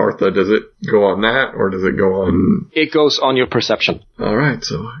the Artha, does it go on that, or does it go on... It goes on your perception. All right,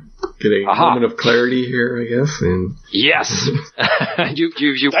 so get a moment of clarity here, I guess. And yes. you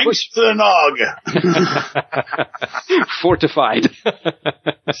Thanks push to the Nog. fortified.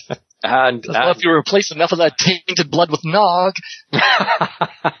 And Well, if you replace enough of that tainted blood with Nog.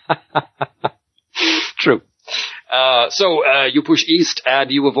 True. So you push east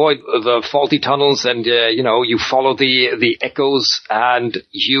and you avoid the faulty tunnels and, you follow the echoes and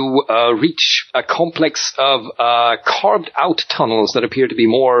you reach a complex of carved out tunnels that appear to be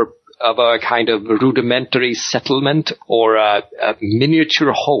more of a kind of rudimentary settlement or a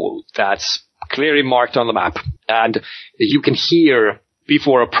miniature hole that's clearly marked on the map. And you can hear,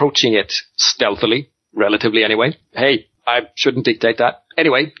 before approaching it stealthily, relatively anyway, hey, I shouldn't dictate that.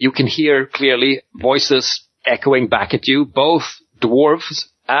 Anyway, you can hear clearly voices echoing back at you, both dwarves,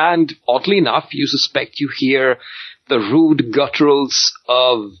 and oddly enough, you suspect you hear the rude gutturals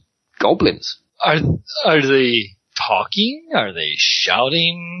of goblins. Are they talking? Are they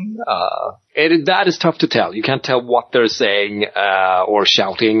shouting? That is tough to tell. You can't tell what they're saying, or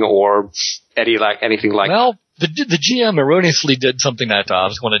shouting, or anything like that. Well, the GM erroneously did something that I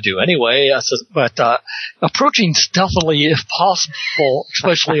was going to do anyway, but approaching stealthily if possible,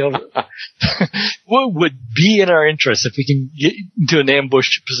 especially would be in our interest if we can get into an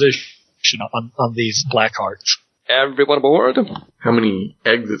ambush position on these black hearts. Everyone aboard? how many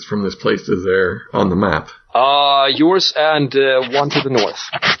exits from this place is there on the map? Yours and 1 to the north.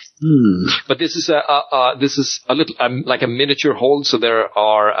 But this is a little like a miniature hole, so there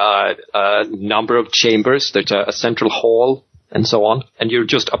are a number of chambers. There's a central hall and so on, and you're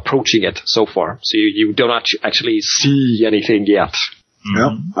just approaching it so far. So you don't actually see anything yet.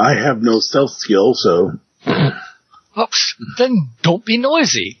 Well, I have no stealth skill, so... Oops, then don't be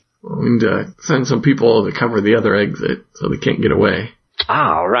noisy. And send some people to cover the other exit so they can't get away.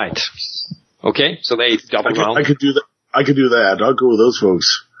 Ah, all right. Okay, so they double round. I could do that. I'll go with those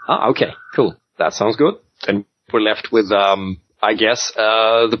folks. Ah, okay, cool. That sounds good. And we're left with, I guess,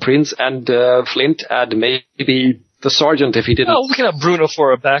 the prince and Flint and maybe the sergeant if he didn't. Oh, we can have Bruno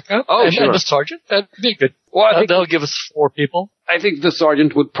for a backup. Oh, and, sure. And the sergeant. That'd be good. Well, I think that'll give us 4 people. I think the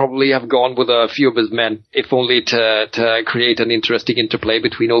sergeant would probably have gone with a few of his men, if only to create an interesting interplay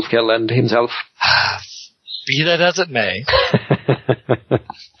between Ulfkel and himself. Be that as it may.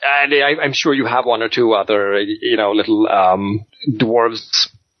 And I'm sure you have 1 or 2 other, little dwarves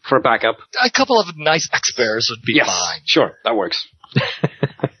for backup. A couple of nice X-bears would be fine. Sure, that works.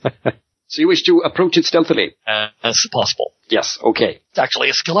 So you wish to approach it stealthily? As possible. Yes, okay. It's actually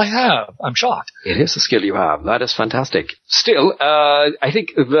a skill I have. I'm shocked. It is a skill you have. That is fantastic. Still, I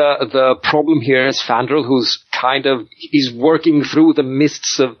think the problem here is Fandral, who's he's working through the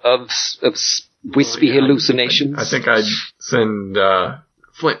mists of wispy hallucinations. I think I'd send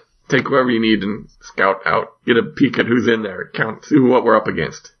Flint, take whoever you need and scout out, get a peek at who's in there, see what we're up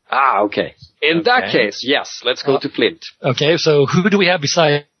against. Ah, okay. In that case, yes, let's go to Flint. Okay, so who do we have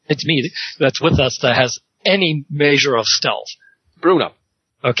besides me that's with us that has any measure of stealth? Bruno.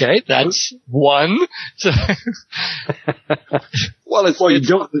 Okay, that's 1. Well,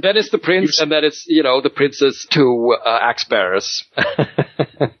 that is the prince, and that is, the prince's 2 axe bearers.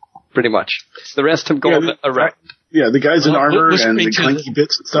 Pretty much. The rest have gone around. Yeah, the guys in armor and the clanky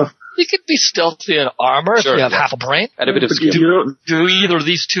bits and stuff. You could be stealthy in armor if you have half a brain. And a bit of skill. Do either of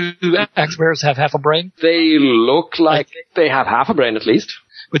these 2 axe bearers have half a brain? They look like they have half a brain at least.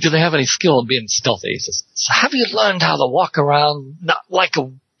 But do they have any skill in being stealthy? He says, so have you learned how to walk around not like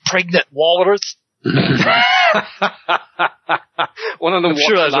a pregnant walrus? One of them walks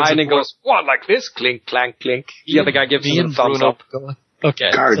the line and goes, what, like this? Clink, clank, clink. The other guy gives him a thumbs up.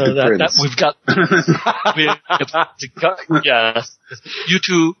 Okay, guard so the prince. we've got, yes. You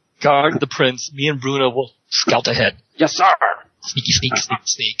 2 guard the prince. Me and Bruno will scout ahead. Yes, sir. Sneaky, sneak, sneak,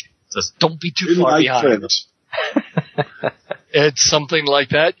 sneak. Says, don't be too far behind. It's something like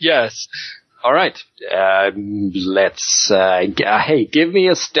that, yes. All right. Let's, hey, give me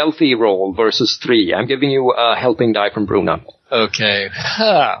a stealthy roll versus 3. I'm giving you a helping die from Bruno. Okay.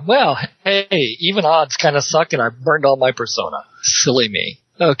 Well, hey, even odds kind of suck, and I burned all my persona. Silly me.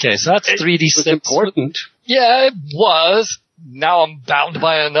 Okay, so that's 3d6. It's important. Yeah, it was. Now I'm bound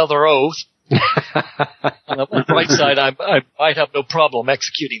by another oath. On the bright side, I might have no problem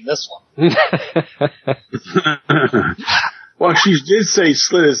executing this one. Well, she did say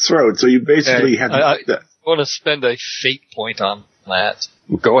slit his throat, so you basically have to... I want to spend a fate point on that.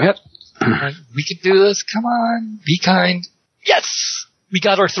 Go ahead. Alright, we can do this. Come on. Be kind. Yes! We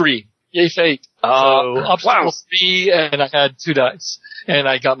got our 3. Yay, fate. So, obstacle 3, and I had 2 dice. And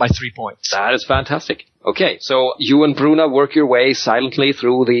I got my 3 points. That is fantastic. Okay, so you and Bruna work your way silently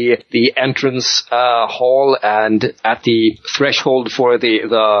through the entrance hall, and at the threshold for the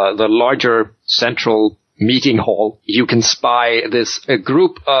larger central meeting hall, you can spy this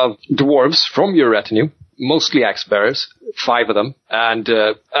group of dwarves from your retinue, mostly axe-bearers, 5 of them, and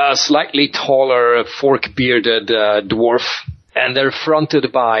a slightly taller, fork-bearded dwarf. And they're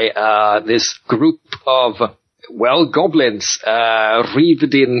fronted by this group of, goblins,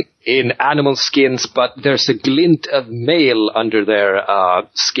 wreathed in animal skins, but there's a glint of mail under their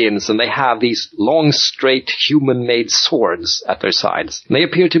skins, and they have these long, straight, human-made swords at their sides. And they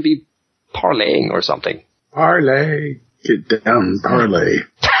appear to be parleying or something. Parlay. Get down, parlay.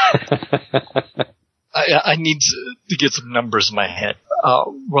 I need to get some numbers in my head.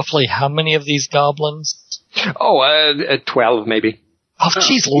 Roughly how many of these goblins? 12 maybe. Oh,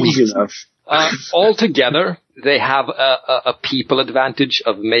 jeez, Easy enough. Altogether, they have a people advantage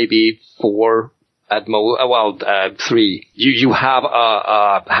of maybe 4 at most. 3. You have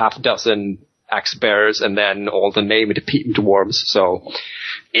a half dozen axe bearers and then all the named dwarves. So,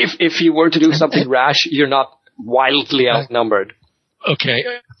 if you were to do something rash, you're not wildly outnumbered. Okay,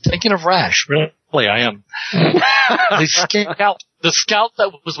 thinking of rash, really, I am. The scout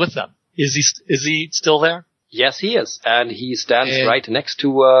that was with them, is he still there? Yes, he is, and he stands right next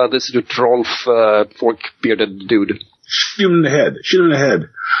to this Drolf fork-bearded dude. Shoot him in the head. Shoot him in the head.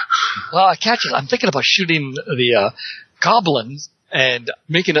 Well, I catch it. I'm thinking about shooting the goblins and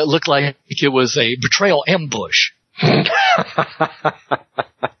making it look like it was a betrayal ambush.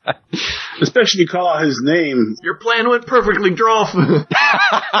 Especially if you call out his name. Your plan went perfectly, Drolf.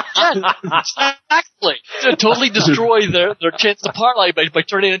 Yeah, exactly. To totally destroy their chance to parlay by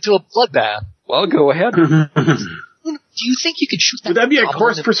turning it into a bloodbath. Well, go ahead. Do you think you could shoot that? Would that be a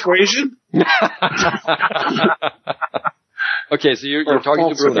course persuasion? Okay, so you're talking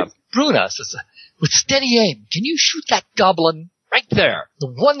to Bruna. Bruna says, with steady aim, can you shoot that goblin right there? The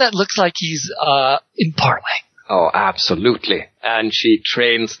one that looks like he's in parlay. Oh, absolutely. And she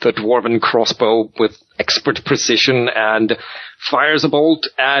trains the dwarven crossbow with expert precision and fires a bolt,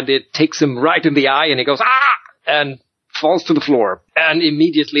 and it takes him right in the eye, and he goes, ah! And falls to the floor. And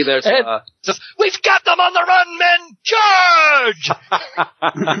immediately there's says, we've got them on the run, men! Charge!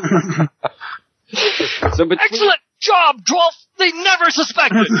 So Excellent job, Drolf! They never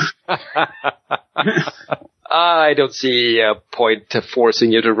suspected! I don't see a point to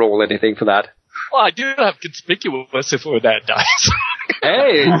forcing you to roll anything for that. Well, I do have conspicuous if with that dice.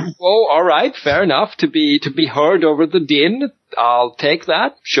 Hey, well, all right, fair enough. To be heard over the din, I'll take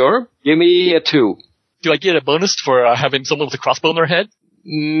that. Sure, give me a 2. Do I get a bonus for having someone with a crossbow in their head?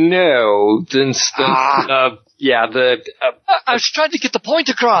 No, I was trying to get the point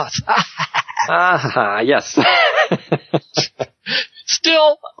across. Yes.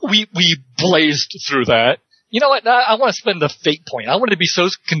 Still, we blazed through that. You know what? I want to spend the fate point. I want to be so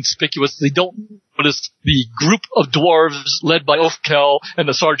conspicuous they don't notice the group of dwarves led by Ulfkel and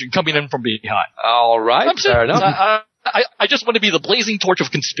the sergeant coming in from behind. All right, fair enough. I just want to be the blazing torch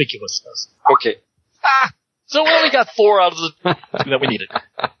of conspicuousness. Okay. So we only got 4 out of the 2 that we needed.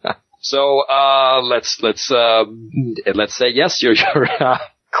 So let's say yes, you're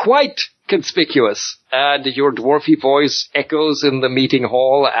quite conspicuous, and your dwarfy voice echoes in the meeting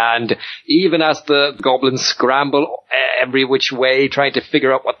hall, and even as the goblins scramble every which way trying to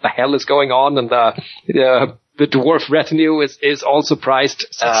figure out what the hell is going on, and the dwarf retinue is all surprised.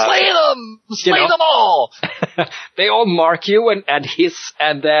 Slay them! Slay them all! They all mark you and hiss,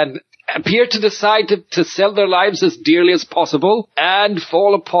 and then appear to decide to sell their lives as dearly as possible and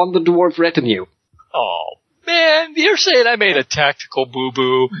fall upon the dwarf retinue. Oh, man, you're saying I made a tactical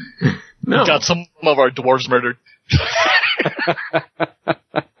boo-boo. No. Got some of our dwarves murdered.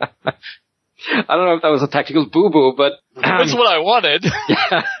 I don't know if that was a tactical boo-boo, but... That's what I wanted.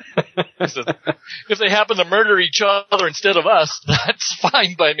 Yeah. If they happen to murder each other instead of us, that's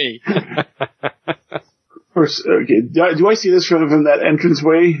fine by me. Okay. Do I see this from that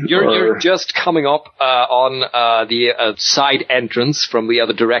entranceway? You're just coming up on the side entrance from the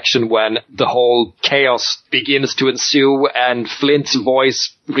other direction when the whole chaos begins to ensue and Flint's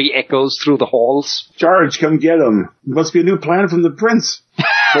voice re-echoes through the halls. Charge, come get him. Must be a new plan from the prince.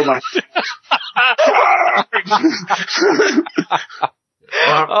 Hold on.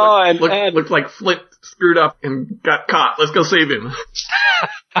 Looks like Flint screwed up and got caught. Let's go save him.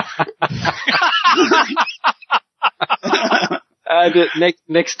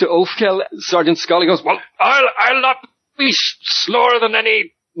 next to Oathkill, Sergeant Scully goes, well, I'll not be slower than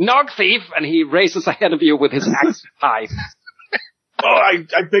any nog thief, and he races ahead of you with his axe high. I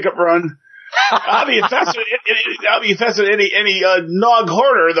pick up run. I'll be infested any nog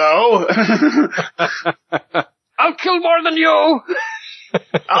hoarder, though. I'll kill more than you.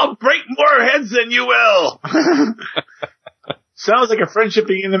 I'll break more heads than you will. Sounds like a friendship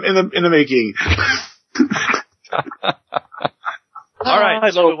in the making. All right. I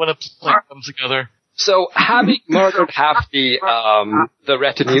love it when a plan comes together. So, having murdered half the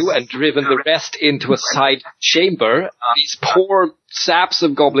retinue and driven the rest into a side chamber, these poor saps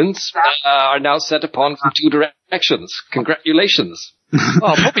of goblins are now set upon from 2 directions. Congratulations. Oh,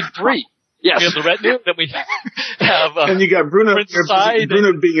 I'm hoping 3. Yes. We have the retinue, then we have and you got Bruno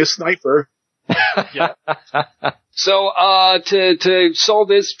being a sniper. Yeah. So, to solve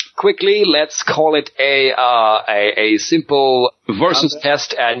this quickly, let's call it a simple versus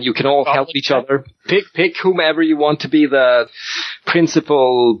test, and you can all help each other. Pick whomever you want to be the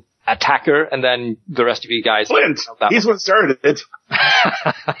principal attacker, and then the rest of you guys. Flint! He's what started it.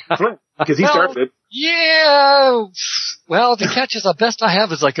 Flint, because he started it. Yeah. Well, the catch is the best I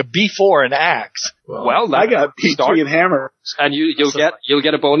have is like a B4 and axe. Well, I got P3 and hammer. And you'll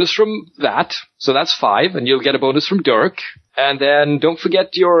get a bonus from that. So that's 5, and you'll get a bonus from Dirk. And then don't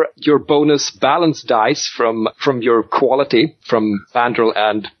forget your bonus balance dice from your quality from Vandrel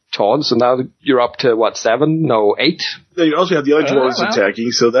and Todd. So now you're up to 7? No, 8. Then you also have the other dwarves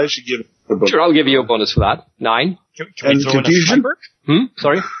attacking, so that should give a bonus. Sure, I'll give you a bonus for that. 9. Can we throw confusion? in a sniper?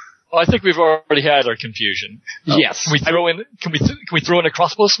 Sorry? Well, I think we've already had our confusion. Yes. Can we throw in? Can we throw in a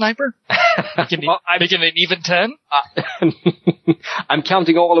crossbow sniper? Making it an even 10. I'm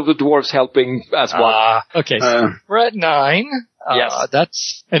counting all of the dwarves helping as well. Okay, so we're at 9.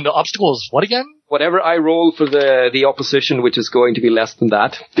 Yes. And the obstacle is what again? Whatever I roll for the opposition, which is going to be less than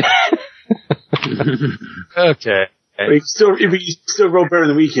that. Okay. If you still roll better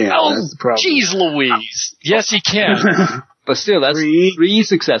than we can, Oh, that's the problem. jeez Louise. Yes, he can. But still, that's 3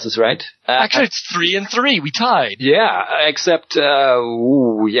 successes, right? Actually, it's 3 and 3. We tied. Yeah, except,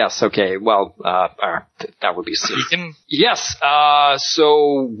 yes, okay, well, that would be silly. Yes,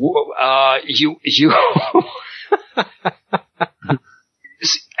 you, you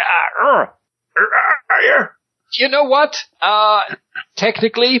know what?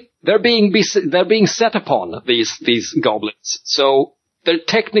 Technically, they're being set upon, these goblins. So, they're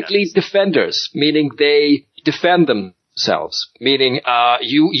technically defenders, meaning they defend themselves. Meaning,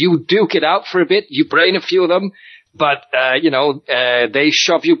 you duke it out for a bit, you brain a few of them, but, they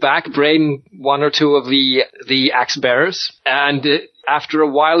shove you back, brain 1 or 2 of the axe bearers, and after a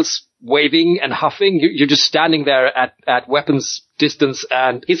while's waving and huffing, you're just standing there at weapons distance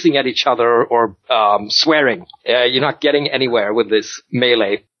and hissing at each other or swearing. You're not getting anywhere with this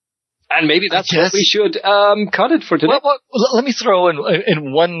melee. And maybe that's what we should cut it for today. Well, let me throw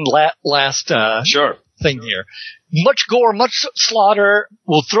in one last sure thing here. Much gore, much slaughter.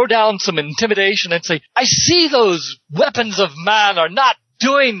 We'll throw down some intimidation and say, I see those weapons of man are not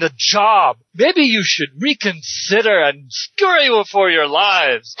doing the job. Maybe you should reconsider and scurry for your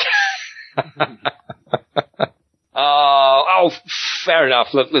lives. Fair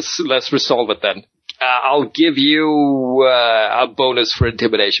enough. Let's resolve it then. I'll give you a bonus for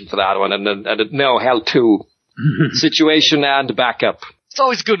intimidation for that one, and held 2 situation and backup. It's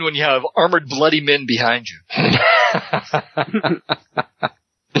always good when you have armored bloody men behind you.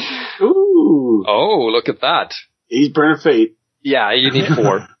 Ooh! Oh, look at that. He's burning fate. Yeah, you need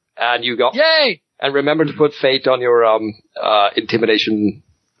 4, and you got. Yay! And remember to put fate on your intimidation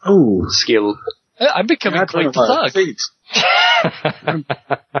skill. I'm becoming quite the thug.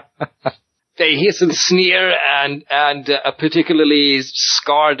 They hiss and sneer, and a particularly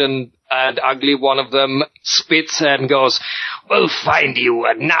scarred and ugly one of them spits and goes, "We'll find you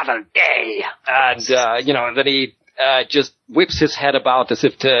another day." And then he just whips his head about as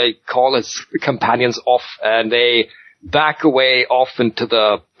if to call his companions off, and they back away off into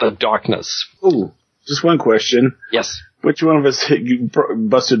the darkness. Ooh, just one question. Yes. Which one of us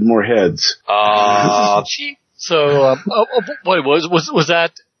busted more heads? So, what was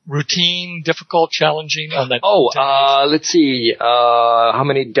that routine, difficult, challenging on that? Let's see. How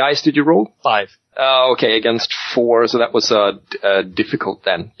many dice did you roll? 5. Okay, against 4, so that was difficult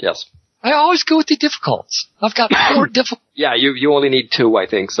then. Yes. I always go with the difficults. I've got 4 difficult. Yeah, you only need 2, I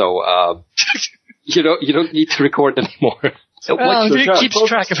think. So you don't need to record anymore. It keeps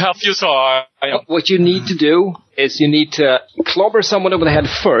track of how few are. What you need to do is you need to clobber someone over the head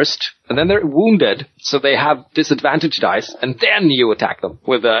first, and then they're wounded, so they have disadvantage dice, and then you attack them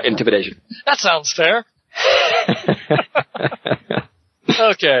with intimidation. That sounds fair.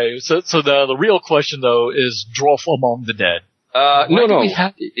 Okay, so the real question though is Dwarf among the dead. No.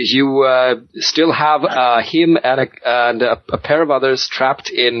 You still have him and a pair of others trapped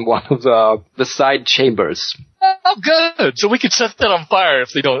in one of the side chambers. Oh, good. So we could set that on fire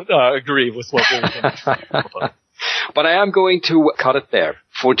if they don't agree with what we're going to propose. But I am going to cut it there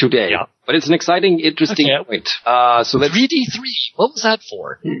for today. Yeah. But it's an exciting, interesting point. So let's 3D3. What was that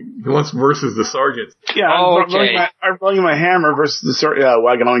for? He wants versus the sergeant. Yeah, I'm rolling my hammer versus the sergeant. Yeah,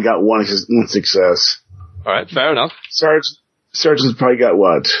 Wagon only got one success. All right, fair enough. Sergeant's probably got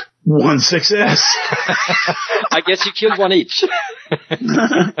what? One success. I guess you killed one each.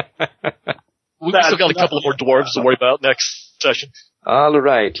 We've still got a couple of more dwarves to worry about next session. All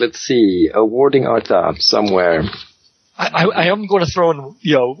right, let's see. Awarding Artha somewhere. I am going to throw in,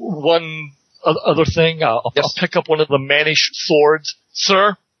 one other thing. I'll pick up one of the Manish swords.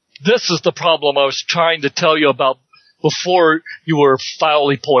 Sir, this is the problem I was trying to tell you about before you were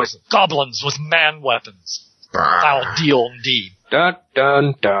foully poisoned. Goblins with man weapons. Foul deal indeed. Dun,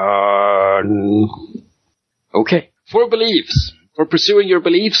 dun, dun. Okay. For beliefs. For pursuing your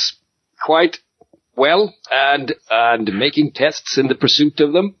beliefs quite well and making tests in the pursuit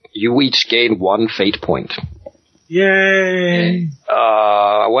of them, you each gain 1 fate point. Yay!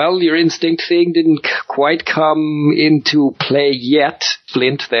 Well, your instinct thing didn't quite come into play yet,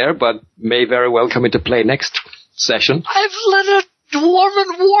 Flint, there, but may very well come into play next session. I've led a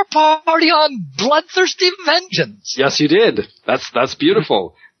dwarven war party on bloodthirsty vengeance. Yes, you did. That's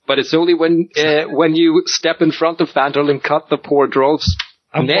beautiful. But it's only when you step in front of Fandral and cut the poor dwarves.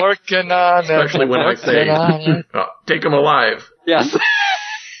 I'm working on it. Especially when I say, take him alive. Yes.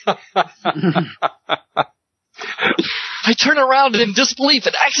 I turn around in disbelief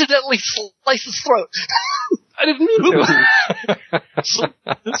and accidentally slice his throat. I didn't mean to.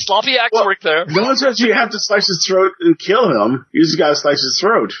 Sloppy axe work there. No one says you have to slice his throat and kill him. You just gotta slice his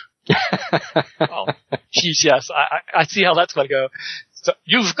throat. Oh, geez, yes. I see how that's going to go. So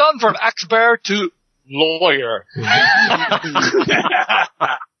you've gone from axe bearer to lawyer.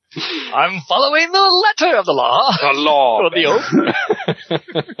 I'm following the letter of the law. The law. Or the oath.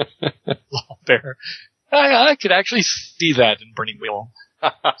 Law bearer. I could actually see that in Burning Wheel.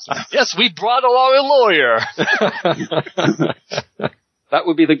 Yes, we brought along a lawyer. That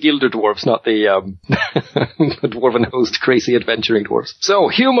would be the Gilder dwarves, not the dwarven host crazy adventuring dwarves. So,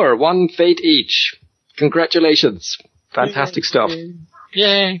 humor, 1 fate each. Congratulations. Fantastic stuff.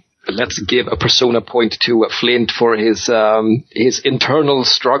 Yay. Let's give a persona point to Flint for his internal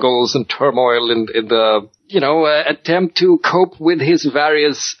struggles and turmoil in the, attempt to cope with his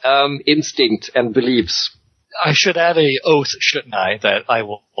various instincts and beliefs. I should add a oath, shouldn't I, that I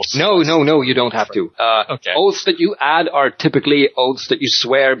will... No, you don't have to. Okay. Oaths that you add are typically oaths that you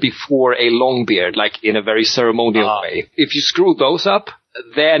swear before a Longbeard, like in a very ceremonial way. If you screw those up,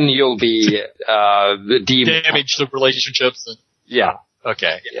 then you'll be deemed... Damage the relationships. Yeah.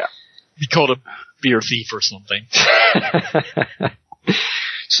 Okay. Yeah. Be called a beer thief or something.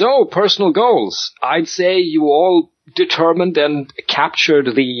 So, personal goals. I'd say you all determined and captured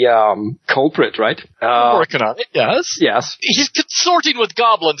the culprit, right? Working on it, yes. Yes. He's consorting with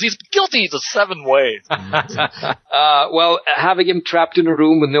goblins. He's guilty the 7 ways. Well, having him trapped in a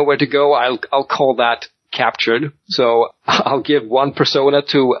room with nowhere to go, I'll call that captured. So I'll give 1 persona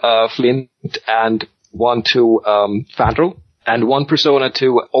to Flint and 1 to Fandral. And 1 persona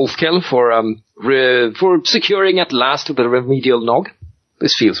to Ulfkill for securing at last the remedial nog.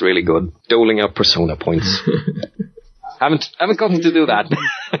 This feels really good. Doling out persona points. Haven't gotten to do that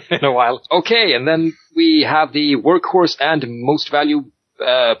in a while. Okay, and then we have the workhorse and most value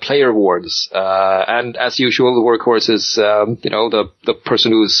player awards. And as usual, the workhorse is the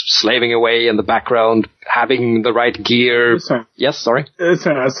person who's slaving away in the background, having the right gear. Yes, sorry. It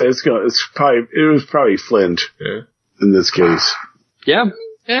was probably Flint. Yeah. In this case. Yeah.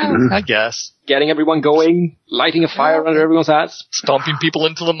 Yeah, I guess. Getting everyone going, lighting a fire under everyone's ass. Stomping people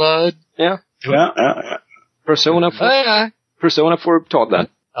into the mud. Yeah. Yeah. Persona for taught that.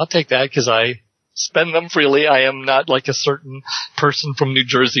 I'll take that because I spend them freely. I am not like a certain person from New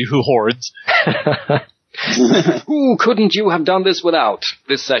Jersey who hoards. Who couldn't you have done this without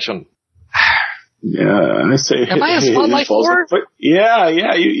this session? Yeah, I say. Am I a spotlight for? Yeah.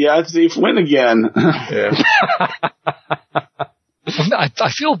 I'd say Flint again. Yeah. I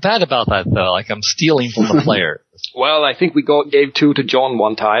feel bad about that though. Like I'm stealing from the player. Well, I think we gave 2 to John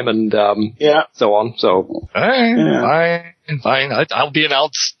one time, and so on. So, fine. I'll be an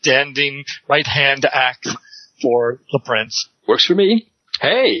outstanding right-hand axe for the prince. Works for me.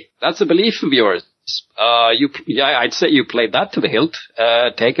 Hey, that's a belief of yours. I'd say you played that to the hilt.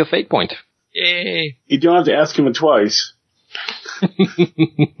 Take a fate point. Yay. You don't have to ask him twice.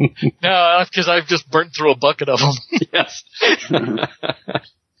 No, because I've just burnt through a bucket of them. Yes.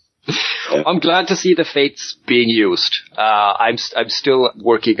 I'm glad to see the fates being used. I'm still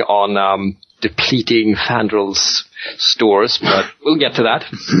working on depleting Fandrel's stores, but we'll get to that.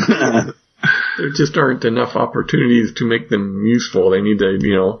 There just aren't enough opportunities to make them useful. They need to,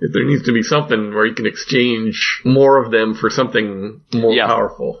 there needs to be something where you can exchange more of them for something more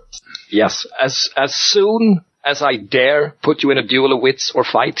powerful. Yes, as soon as I dare put you in a duel of wits or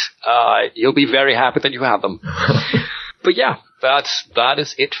fight, you'll be very happy that you have them. But yeah, that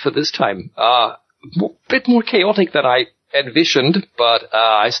is it for this time. A bit more chaotic than I envisioned, but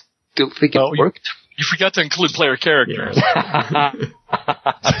I still think it worked. You forgot to include player characters. Yeah.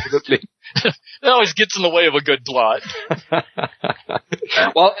 Absolutely. That always gets in the way of a good plot.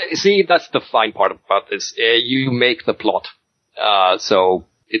 Well, see, that's the fine part about this. You make the plot. So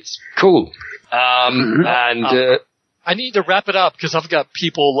it's cool. I need to wrap it up because I've got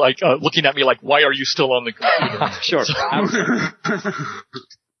people looking at me like, why are you still on the computer? Sure.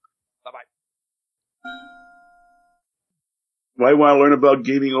 Bye-bye. Why want to learn about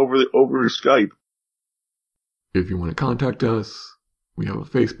gaming over Skype? If you want to contact us, we have a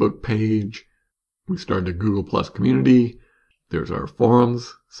Facebook page. We started a Google Plus community. There's our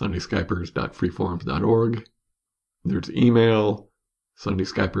forums, sundayskypers.freeforums.org. There's email,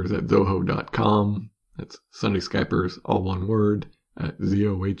 sundayskypers@zoho.com. That's sundayskypers, all one word,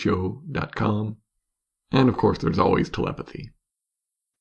 @zoho.com. And of course, there's always telepathy.